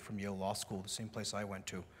graduated from Yale Law School, the same place I went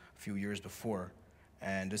to, few years before.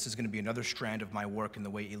 And this is going to be another strand of my work in the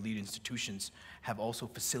way elite institutions have also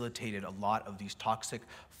facilitated a lot of these toxic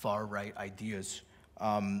far-right ideas.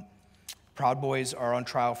 Proud Boys are on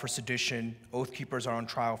trial for sedition. Oath Keepers are on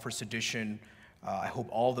trial for sedition. I hope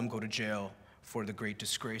all of them go to jail for the great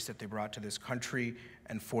disgrace that they brought to this country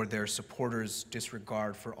and for their supporters'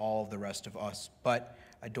 disregard for all of the rest of us. But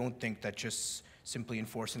I don't think that just simply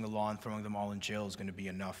enforcing the law and throwing them all in jail is going to be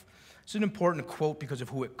enough. It's an important quote because of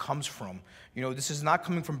who it comes from. You know, this is not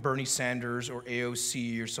coming from Bernie Sanders or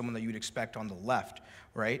AOC or someone that you'd expect on the left,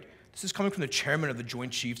 right? This is coming from the chairman of the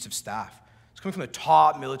Joint Chiefs of Staff. It's coming from the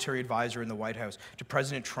top military advisor in the White House to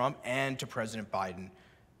President Trump and to President Biden.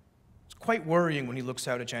 It's quite worrying when he looks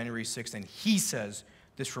out at January 6th and he says,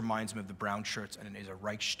 this reminds him of the brown shirts and it is a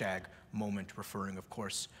Reichstag moment, referring, of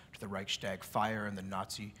course, to the Reichstag fire and the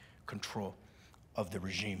Nazi control of the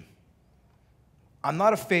regime. I'm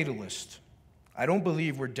not a fatalist. I don't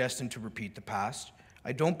believe we're destined to repeat the past.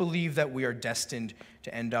 I don't believe that we are destined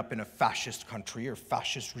to end up in a fascist country or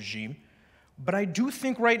fascist regime. But I do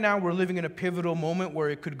think right now we're living in a pivotal moment where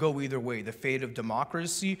it could go either way. The fate of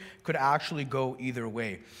democracy could actually go either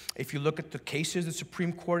way. If you look at the cases the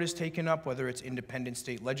Supreme Court has taken up, whether it's independent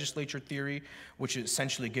state legislature theory, which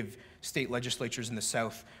essentially give state legislatures in the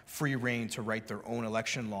South free rein to write their own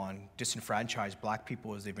election law and disenfranchise black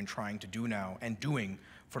people as they've been trying to do now and doing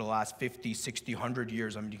for the last 50, 60, 100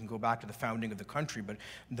 years. I mean, you can go back to the founding of the country, but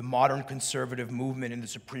the modern conservative movement in the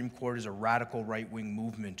Supreme Court is a radical right-wing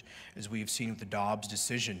movement, as we have seen with the Dobbs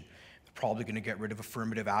decision. They're probably going to get rid of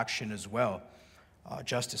affirmative action as well.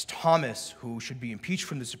 Justice Thomas, who should be impeached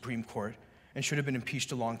from the Supreme Court and should have been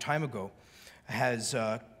impeached a long time ago, has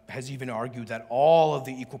even argued that all of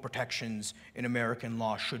the equal protections in American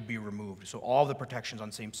law should be removed, so all the protections on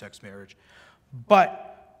same-sex marriage.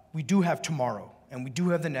 But we do have tomorrow, and we do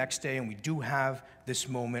have the next day, and we do have this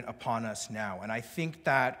moment upon us now. And I think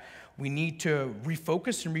that we need to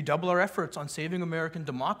refocus and redouble our efforts on saving American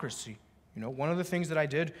democracy. You know, one of the things that I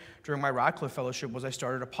did during my Radcliffe Fellowship was I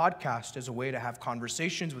started a podcast as a way to have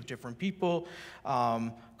conversations with different people,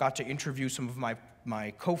 got to interview some of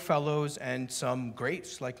my co-fellows and some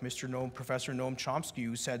greats like Professor Noam Chomsky,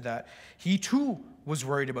 who said that he too was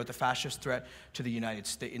worried about the fascist threat to the United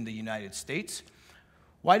States.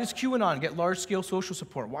 Why does QAnon get large-scale social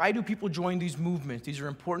support? Why do people join these movements? These are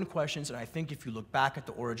important questions, and I think if you look back at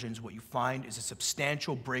the origins, what you find is a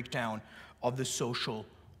substantial breakdown of the social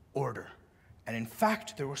order. And in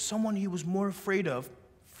fact, there was someone he was more afraid of.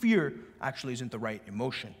 Fear actually isn't the right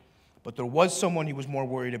emotion. But there was someone he was more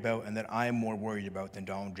worried about and that I am more worried about than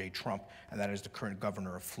Donald J. Trump, and that is the current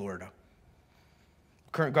governor of Florida.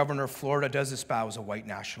 The current governor of Florida does espouse a white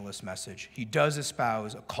nationalist message. He does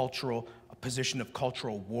espouse a position of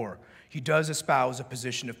cultural war. He does espouse a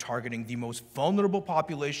position of targeting the most vulnerable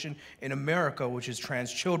population in America, which is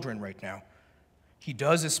trans children right now. He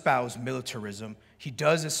does espouse militarism. He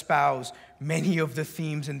does espouse many of the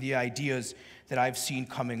themes and the ideas that I've seen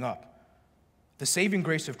coming up. The saving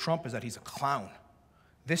grace of Trump is that he's a clown.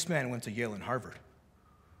 This man went to Yale and Harvard.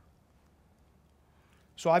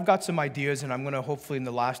 So I've got some ideas, and I'm going to, hopefully in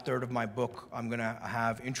the last third of my book, I'm going to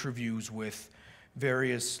have interviews with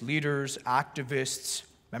various leaders, activists,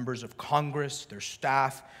 members of Congress, their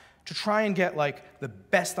staff, to try and get like the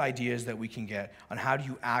best ideas that we can get on how do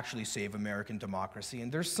you actually save American democracy.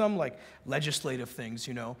 And there's some like legislative things,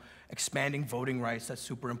 you know, expanding voting rights, that's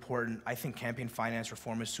super important. I think campaign finance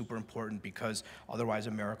reform is super important because otherwise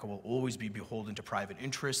America will always be beholden to private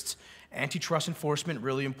interests. Antitrust enforcement,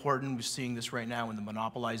 really important. We're seeing this right now in the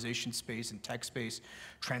monopolization space and tech space.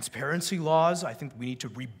 Transparency laws, I think we need to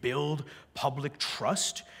rebuild public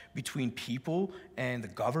trust between people and the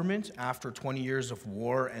government after 20 years of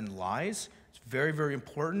war and lies. It's very, very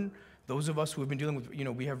important. Those of us who have been dealing with, you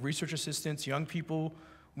know, we have research assistants, young people.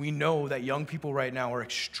 We know that young people right now are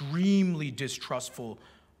extremely distrustful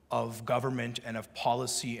of government and of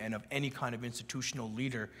policy and of any kind of institutional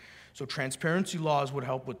leader. So transparency laws would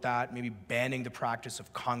help with that, maybe banning the practice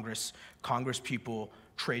of Congress people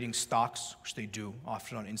trading stocks, which they do,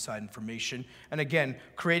 often on inside information. And again,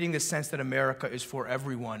 creating the sense that America is for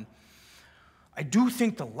everyone. I do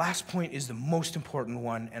think the last point is the most important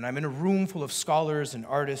one, and I'm in a room full of scholars and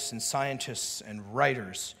artists and scientists and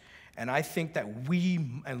writers, and I think that we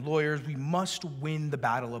and lawyers, we must win the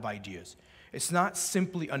battle of ideas. It's not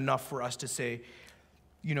simply enough for us to say,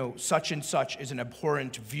 you know, such and such is an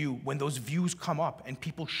abhorrent view when those views come up and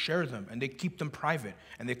people share them and they keep them private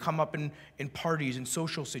and they come up in parties and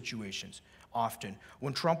social situations often.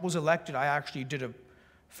 When Trump was elected, I actually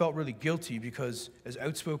felt really guilty because as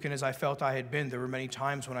outspoken as I felt I had been, there were many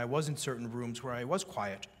times when I was in certain rooms where I was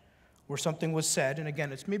quiet, where something was said, and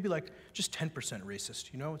again, it's maybe like just 10%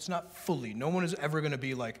 racist, you know? It's not fully. No one is ever gonna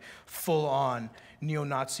be like full-on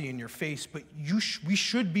neo-Nazi in your face, but we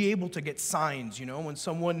should be able to get signs, you know? When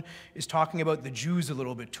someone is talking about the Jews a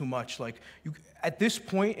little bit too much, like, at this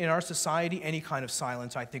point in our society, any kind of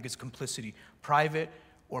silence, I think, is complicity, private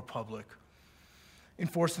or public.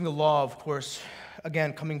 Enforcing the law, of course,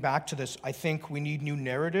 again, coming back to this, I think we need new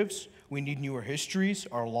narratives, we need newer histories.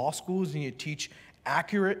 Our law schools need to teach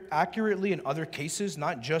accurately in other cases,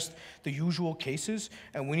 not just the usual cases,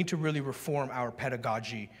 and we need to really reform our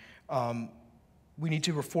pedagogy. We need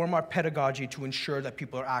to reform our pedagogy to ensure that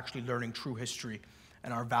people are actually learning true history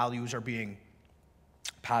and our values are being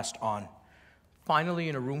passed on. Finally,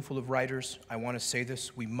 in a room full of writers, I want to say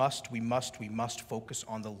this: we must focus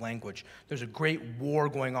on the language. There's a great war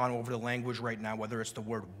going on over the language right now, whether it's the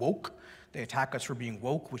word woke. They attack us for being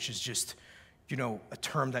woke, which is just, you know, a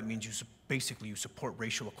term that means basically you support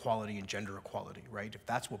racial equality and gender equality, right? If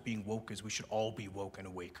that's what being woke is, we should all be woke and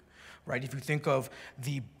awake, right? If you think of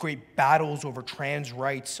the great battles over trans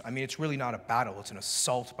rights, I mean, it's really not a battle, it's an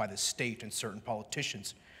assault by the state and certain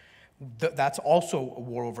politicians. That's also a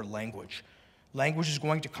war over language. Language is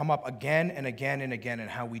going to come up again and again and again in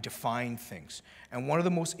how we define things. And one of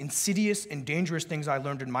the most insidious and dangerous things I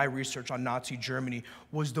learned in my research on Nazi Germany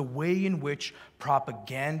was the way in which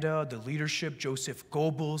propaganda, the leadership, Joseph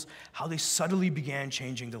Goebbels, how they subtly began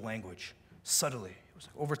changing the language. Subtly. It was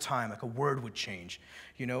like over time, like a word would change.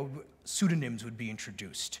 You know, pseudonyms would be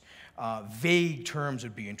introduced. Vague terms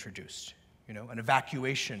would be introduced. You know, an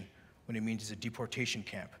evacuation, what it means is a deportation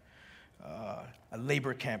camp. A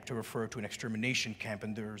labor camp to refer to an extermination camp.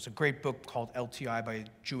 And there's a great book called LTI by a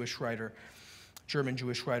Jewish writer, German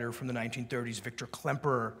Jewish writer from the 1930s, Victor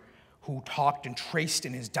Klemperer, who talked and traced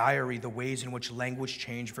in his diary the ways in which language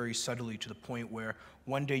changed very subtly to the point where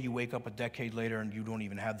one day you wake up a decade later and you don't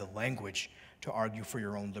even have the language to argue for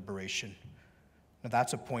your own liberation. Now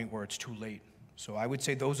that's a point where it's too late. So I would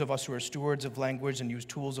say those of us who are stewards of language and use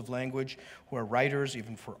tools of language, who are writers,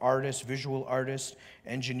 even for artists, visual artists,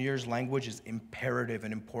 engineers, language is imperative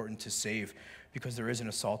and important to save because there is an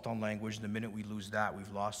assault on language. And the minute we lose that,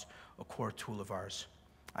 we've lost a core tool of ours.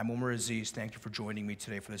 I'm Omer Aziz. Thank you for joining me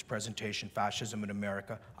today for this presentation, Fascism in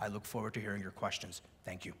America. I look forward to hearing your questions.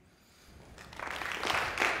 Thank you.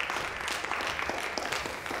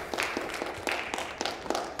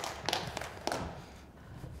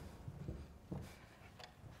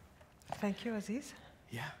 Thank you, Aziz.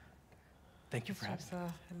 Yeah. Thank you for having me. It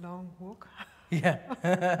was a long walk. Yeah.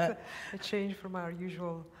 A change from our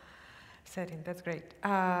usual setting. That's great. We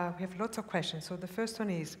have lots of questions. So the first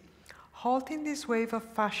one is, halting this wave of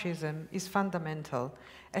fascism is fundamental,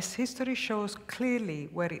 as history shows clearly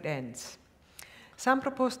where it ends. Some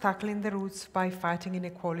propose tackling the roots by fighting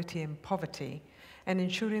inequality and poverty and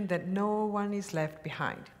ensuring that no one is left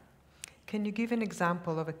behind. Can you give an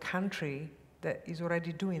example of a country that is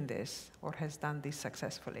already doing this or has done this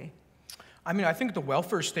successfully? I mean, I think the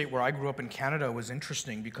welfare state where I grew up in Canada was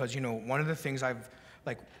interesting because, you know, one of the things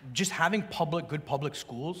just having good public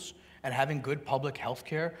schools and having good public health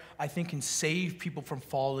care, I think can save people from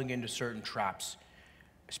falling into certain traps.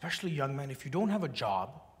 Especially young men, if you don't have a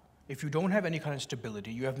job, if you don't have any kind of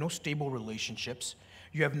stability, you have no stable relationships,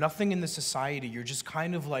 you have nothing in the society, you're just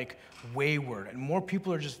kind of like wayward. And more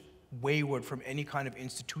people are just wayward from any kind of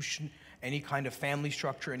institution, any kind of family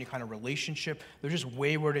structure, any kind of relationship. They're just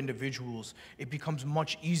wayward individuals. It becomes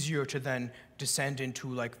much easier to then descend into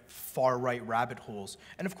like far-right rabbit holes.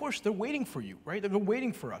 And of course, they're waiting for you, right? They're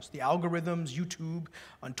waiting for us. The algorithms, YouTube,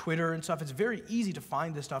 on Twitter and stuff, it's very easy to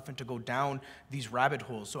find this stuff and to go down these rabbit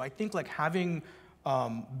holes. So I think like having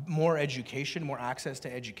more education, more access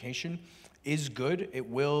to education is good. It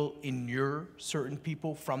will inure certain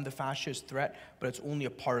people from the fascist threat, but it's only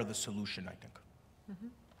a part of the solution, I think. Mm-hmm.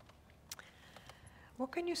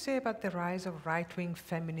 What can you say about the rise of right-wing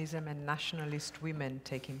feminism and nationalist women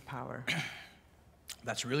taking power?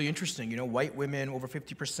 That's really interesting. You know, white women, over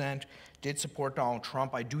 50%, did support Donald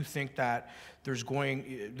Trump. I do think that there's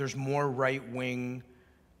more right-wing,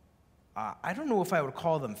 I don't know if I would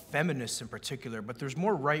call them feminists in particular, but there's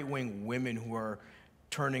more right-wing women who are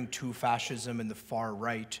turning to fascism and the far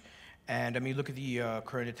right. And I mean, look at the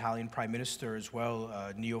current Italian prime minister as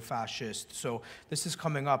well, neo-fascist. So this is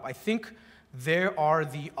coming up. I think there are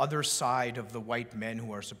the other side of the white men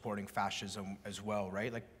who are supporting fascism as well,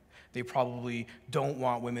 right? Like, they probably don't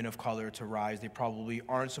want women of color to rise. They probably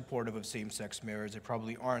aren't supportive of same-sex marriage. They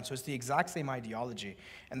probably aren't. So it's the exact same ideology.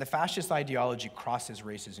 And the fascist ideology crosses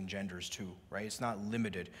races and genders too, right? It's not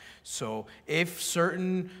limited. So if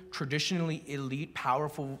certain traditionally elite,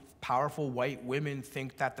 powerful white women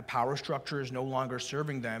think that the power structure is no longer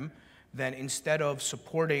serving them, then instead of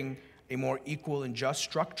supporting a more equal and just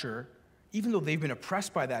structure, even though they've been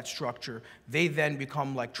oppressed by that structure, they then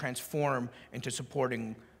become like transform into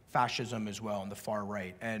supporting fascism as well on the far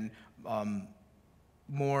right. And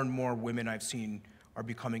more and more women I've seen are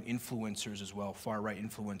becoming influencers as well, far-right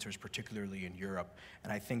influencers, particularly in Europe.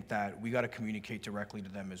 And I think that we got to communicate directly to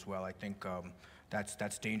them as well. I think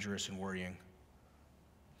that's dangerous and worrying.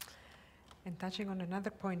 And touching on another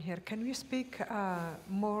point here, can you speak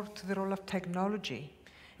more to the role of technology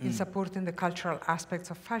in supporting the cultural aspects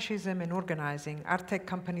of fascism and organizing? Are tech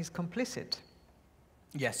companies complicit?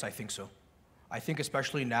 Yes, I think so. I think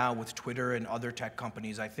especially now with Twitter and other tech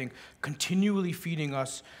companies, I think continually feeding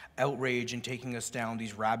us outrage and taking us down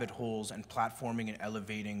these rabbit holes and platforming and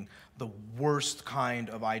elevating the worst kind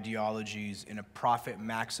of ideologies in a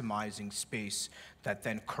profit-maximizing space that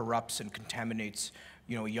then corrupts and contaminates,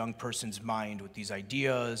 you know, a young person's mind with these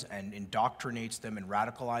ideas and indoctrinates them and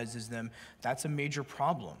radicalizes them. That's a major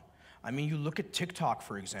problem. I mean, you look at TikTok,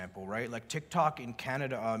 for example, right? Like TikTok in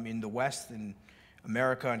Canada, in the West, and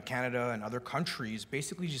America and Canada and other countries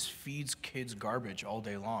basically just feeds kids garbage all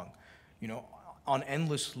day long, you know, on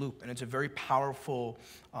endless loop. And it's a very powerful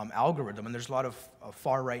algorithm. And there's a lot of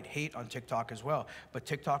far-right hate on TikTok as well. But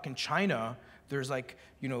TikTok in China, there's like,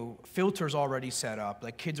 you know, filters already set up,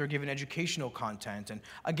 like kids are given educational content. And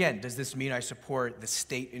again, does this mean I support the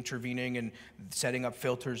state intervening and setting up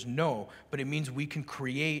filters? No, but it means we can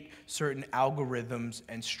create certain algorithms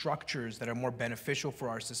and structures that are more beneficial for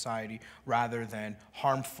our society rather than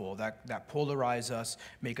harmful, that polarize us,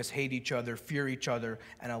 make us hate each other, fear each other,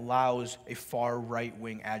 and allows a far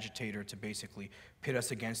right-wing agitator to basically pit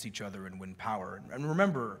us against each other and win power. And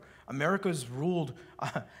remember, America's ruled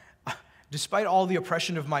despite all the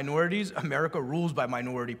oppression of minorities, America rules by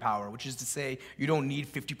minority power, which is to say you don't need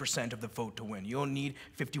 50% of the vote to win. You don't need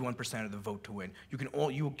 51% of the vote to win.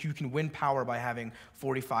 You can win power by having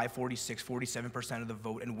 45, 46, 47% of the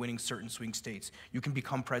vote and winning certain swing states. You can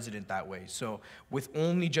become president that way. So with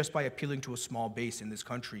only just by appealing to a small base in this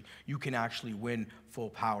country, you can actually win full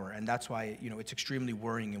power. And that's why, you know, it's extremely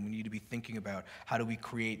worrying, and we need to be thinking about how do we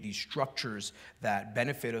create these structures that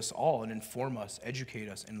benefit us all and inform us, educate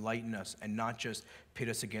us, enlighten us, and not just pit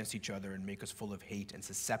us against each other and make us full of hate and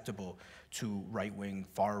susceptible to right-wing,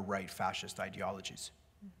 far-right fascist ideologies.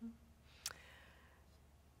 Mm-hmm.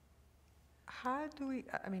 How do we,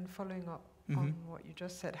 I mean, following up on what you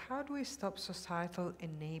just said, how do we stop societal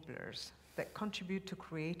enablers that contribute to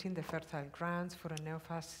creating the fertile grounds for a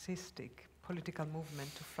neo-fascistic political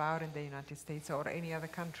movement to flower in the United States or any other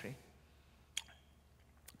country?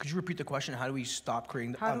 Could you repeat the question? How do we stop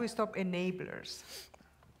creating? How do we stop enablers?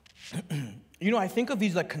 You know, I think of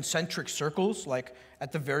these like concentric circles, like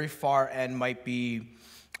at the very far end might be,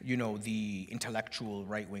 you know, the intellectual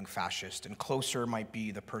right-wing fascist, and closer might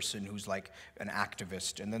be the person who's like an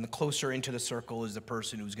activist, and then the closer into the circle is the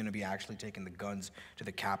person who's going to be actually taking the guns to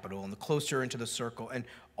the Capitol, and the closer into the circle, and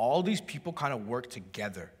all these people kind of work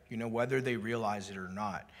together, you know, whether they realize it or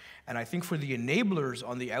not. And I think for the enablers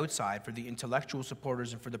on the outside, for the intellectual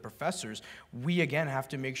supporters and for the professors, we again have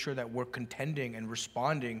to make sure that we're contending and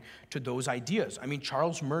responding to those ideas. I mean,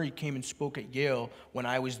 Charles Murray came and spoke at Yale when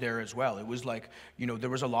I was there as well. It was like, you know, there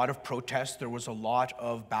was a lot of protest, there was a lot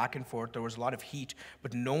of back and forth, there was a lot of heat,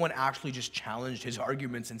 but no one actually just challenged his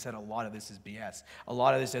arguments and said a lot of this is BS. A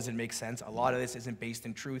lot of this doesn't make sense. A lot of this isn't based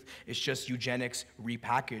in truth. It's just eugenics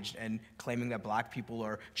repackaged and claiming that black people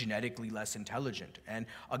are genetically less intelligent. And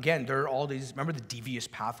again, there are all these, remember the devious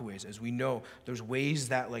pathways. As we know, there's ways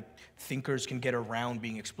that like thinkers can get around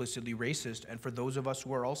being explicitly racist, and for those of us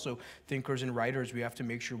who are also thinkers and writers, we have to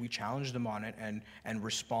make sure we challenge them on it and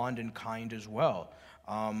respond in kind as well.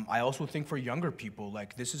 I also think for younger people,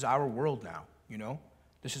 like this is our world now, you know?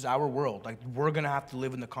 This is our world. Like we're gonna have to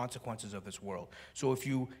live in the consequences of this world. So if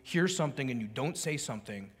you hear something and you don't say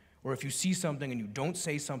something, or if you see something and you don't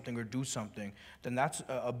say something or do something, then that's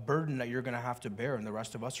a burden that you're going to have to bear, and the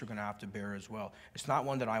rest of us are going to have to bear as well. It's not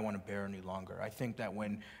one that I want to bear any longer. I think that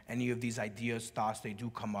when any of these ideas, thoughts, they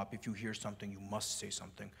do come up, if you hear something, you must say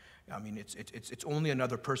something. I mean, it's only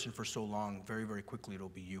another person for so long. Very, very quickly, it'll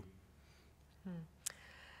be you.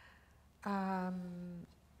 There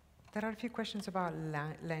are a few questions about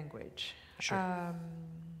language. Sure.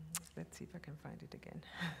 Let's see if I can find it again.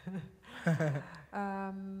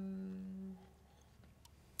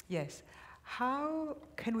 Yes. How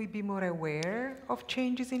can we be more aware of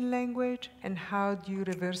changes in language, and how do you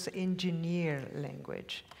reverse engineer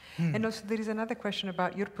language? And also there is another question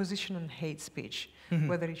about your position on hate speech,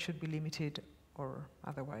 whether it should be limited or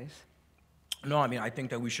otherwise. No, I mean, I think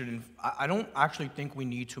that we shouldn't, I don't actually think we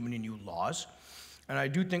need too many new laws. And I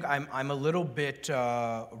do think I'm a little bit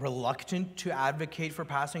reluctant to advocate for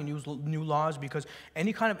passing new laws, because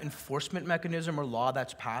any kind of enforcement mechanism or law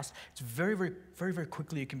that's passed, it's very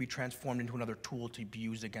quickly it can be transformed into another tool to be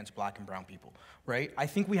used against black and brown people, right? I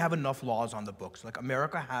think we have enough laws on the books. Like,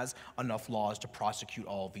 America has enough laws to prosecute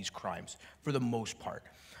all of these crimes for the most part.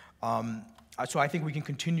 So I think we can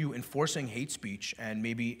continue enforcing hate speech, and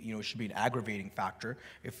maybe, you know, it should be an aggravating factor.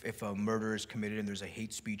 If a murder is committed and there's a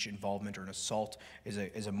hate speech involvement, or an assault is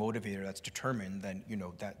a motivator that's determined, then, you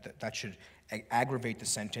know, that should aggravate the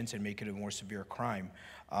sentence and make it a more severe crime.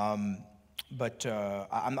 But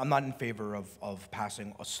I'm not in favor of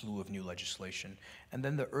passing a slew of new legislation. And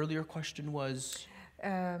then the earlier question was?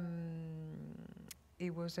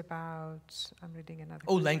 It was about, I'm reading another.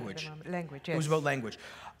 Oh, language. Language, yes. It was about language.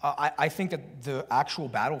 I think that the actual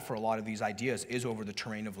battle for a lot of these ideas is over the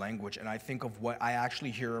terrain of language, and I think of what I actually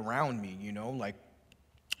hear around me, you know, like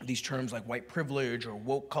these terms like white privilege or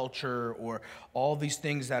woke culture, or all these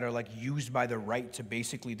things that are like used by the right to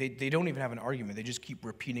basically, they don't even have an argument, they just keep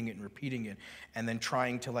repeating it, and then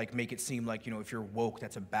trying to like make it seem like, you know, if you're woke,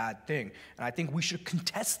 that's a bad thing. And I think we should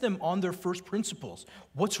contest them on their first principles.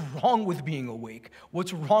 What's wrong with being awake?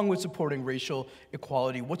 What's wrong with supporting racial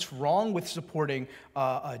equality? What's wrong with supporting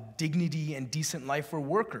a dignity and decent life for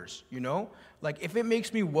workers, you know? Like, if it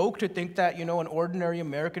makes me woke to think that, you know, an ordinary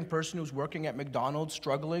American person who's working at McDonald's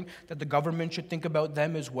struggling, that the government should think about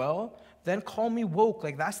them as well, then call me woke.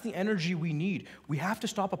 Like, that's the energy we need. We have to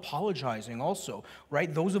stop apologizing also,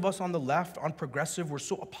 right? Those of us on the left, on progressive, we're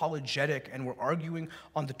so apologetic, and we're arguing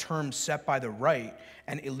on the terms set by the right,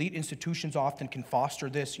 and elite institutions often can foster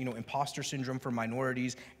this, you know, imposter syndrome for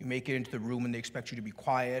minorities. You make it into the room and they expect you to be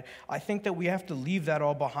quiet. I think that we have to leave that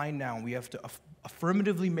all behind now. We have to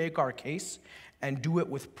affirmatively make our case, and do it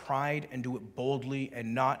with pride, and do it boldly,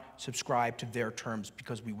 and not subscribe to their terms,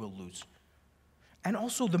 because we will lose. And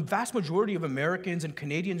also, the vast majority of Americans and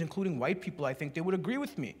Canadians, including white people, I think they would agree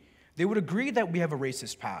with me. They would agree that we have a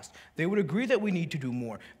racist past. They would agree that we need to do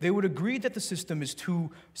more. They would agree that the system is too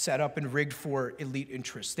set up and rigged for elite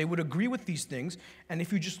interests. They would agree with these things. And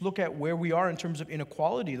if you just look at where we are in terms of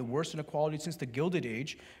inequality, the worst inequality since the Gilded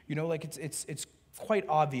Age, you know, like it's quite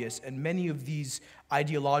obvious, and many of these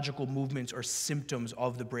ideological movements are symptoms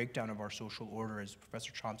of the breakdown of our social order, as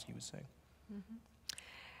Professor Chomsky was saying. Mm-hmm.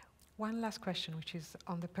 One last question, which is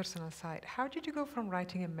on the personal side. How did you go from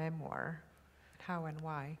writing a memoir, how and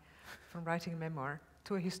why, from writing a memoir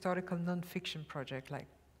to a historical nonfiction project like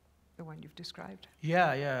the one you've described?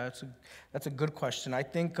 Yeah, that's a good question. I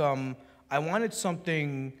think I wanted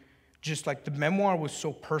something, just like the memoir was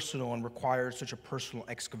so personal and required such a personal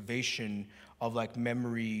excavation of like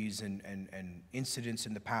memories and incidents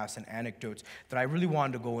in the past and anecdotes, that I really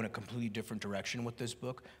wanted to go in a completely different direction with this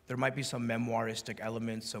book. There might be some memoiristic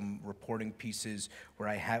elements, some reporting pieces where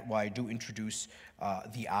I do introduce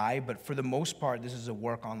the I, but for the most part, this is a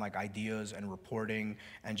work on like ideas and reporting,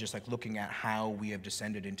 and just like looking at how we have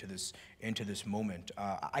descended into this moment.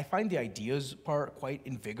 I find the ideas part quite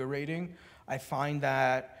invigorating. I find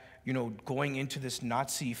that, you know, going into this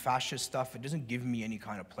Nazi fascist stuff, it doesn't give me any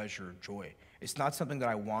kind of pleasure or joy. It's not something that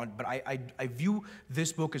I want, but I view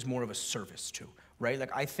this book as more of a service too, right?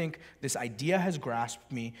 Like, I think this idea has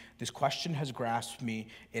grasped me, this question has grasped me.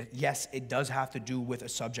 Yes, it does have to do with a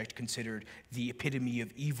subject considered the epitome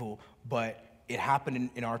of evil, but it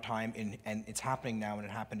happened in our time, and it's happening now, and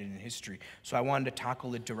it happened in history. So I wanted to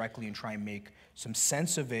tackle it directly and try and make some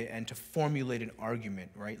sense of it, and to formulate an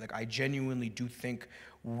argument, right? Like, I genuinely do think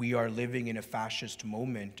we are living in a fascist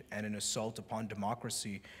moment and an assault upon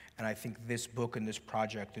democracy. And I think this book and this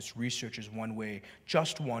project, this research, is one way,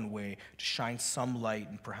 just one way, to shine some light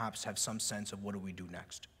and perhaps have some sense of what do we do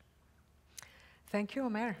next. Thank you,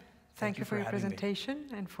 Omer. Thank you for your presentation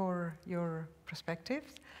and for your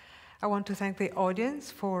perspectives. I want to thank the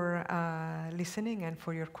audience for listening and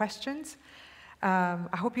for your questions.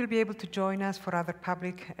 I hope you'll be able to join us for other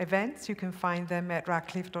public events. You can find them at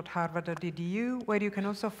radcliffe.harvard.edu, where you can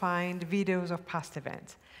also find videos of past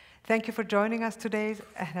events. Thank you for joining us today,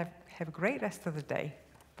 and have a great rest of the day.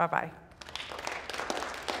 Bye-bye.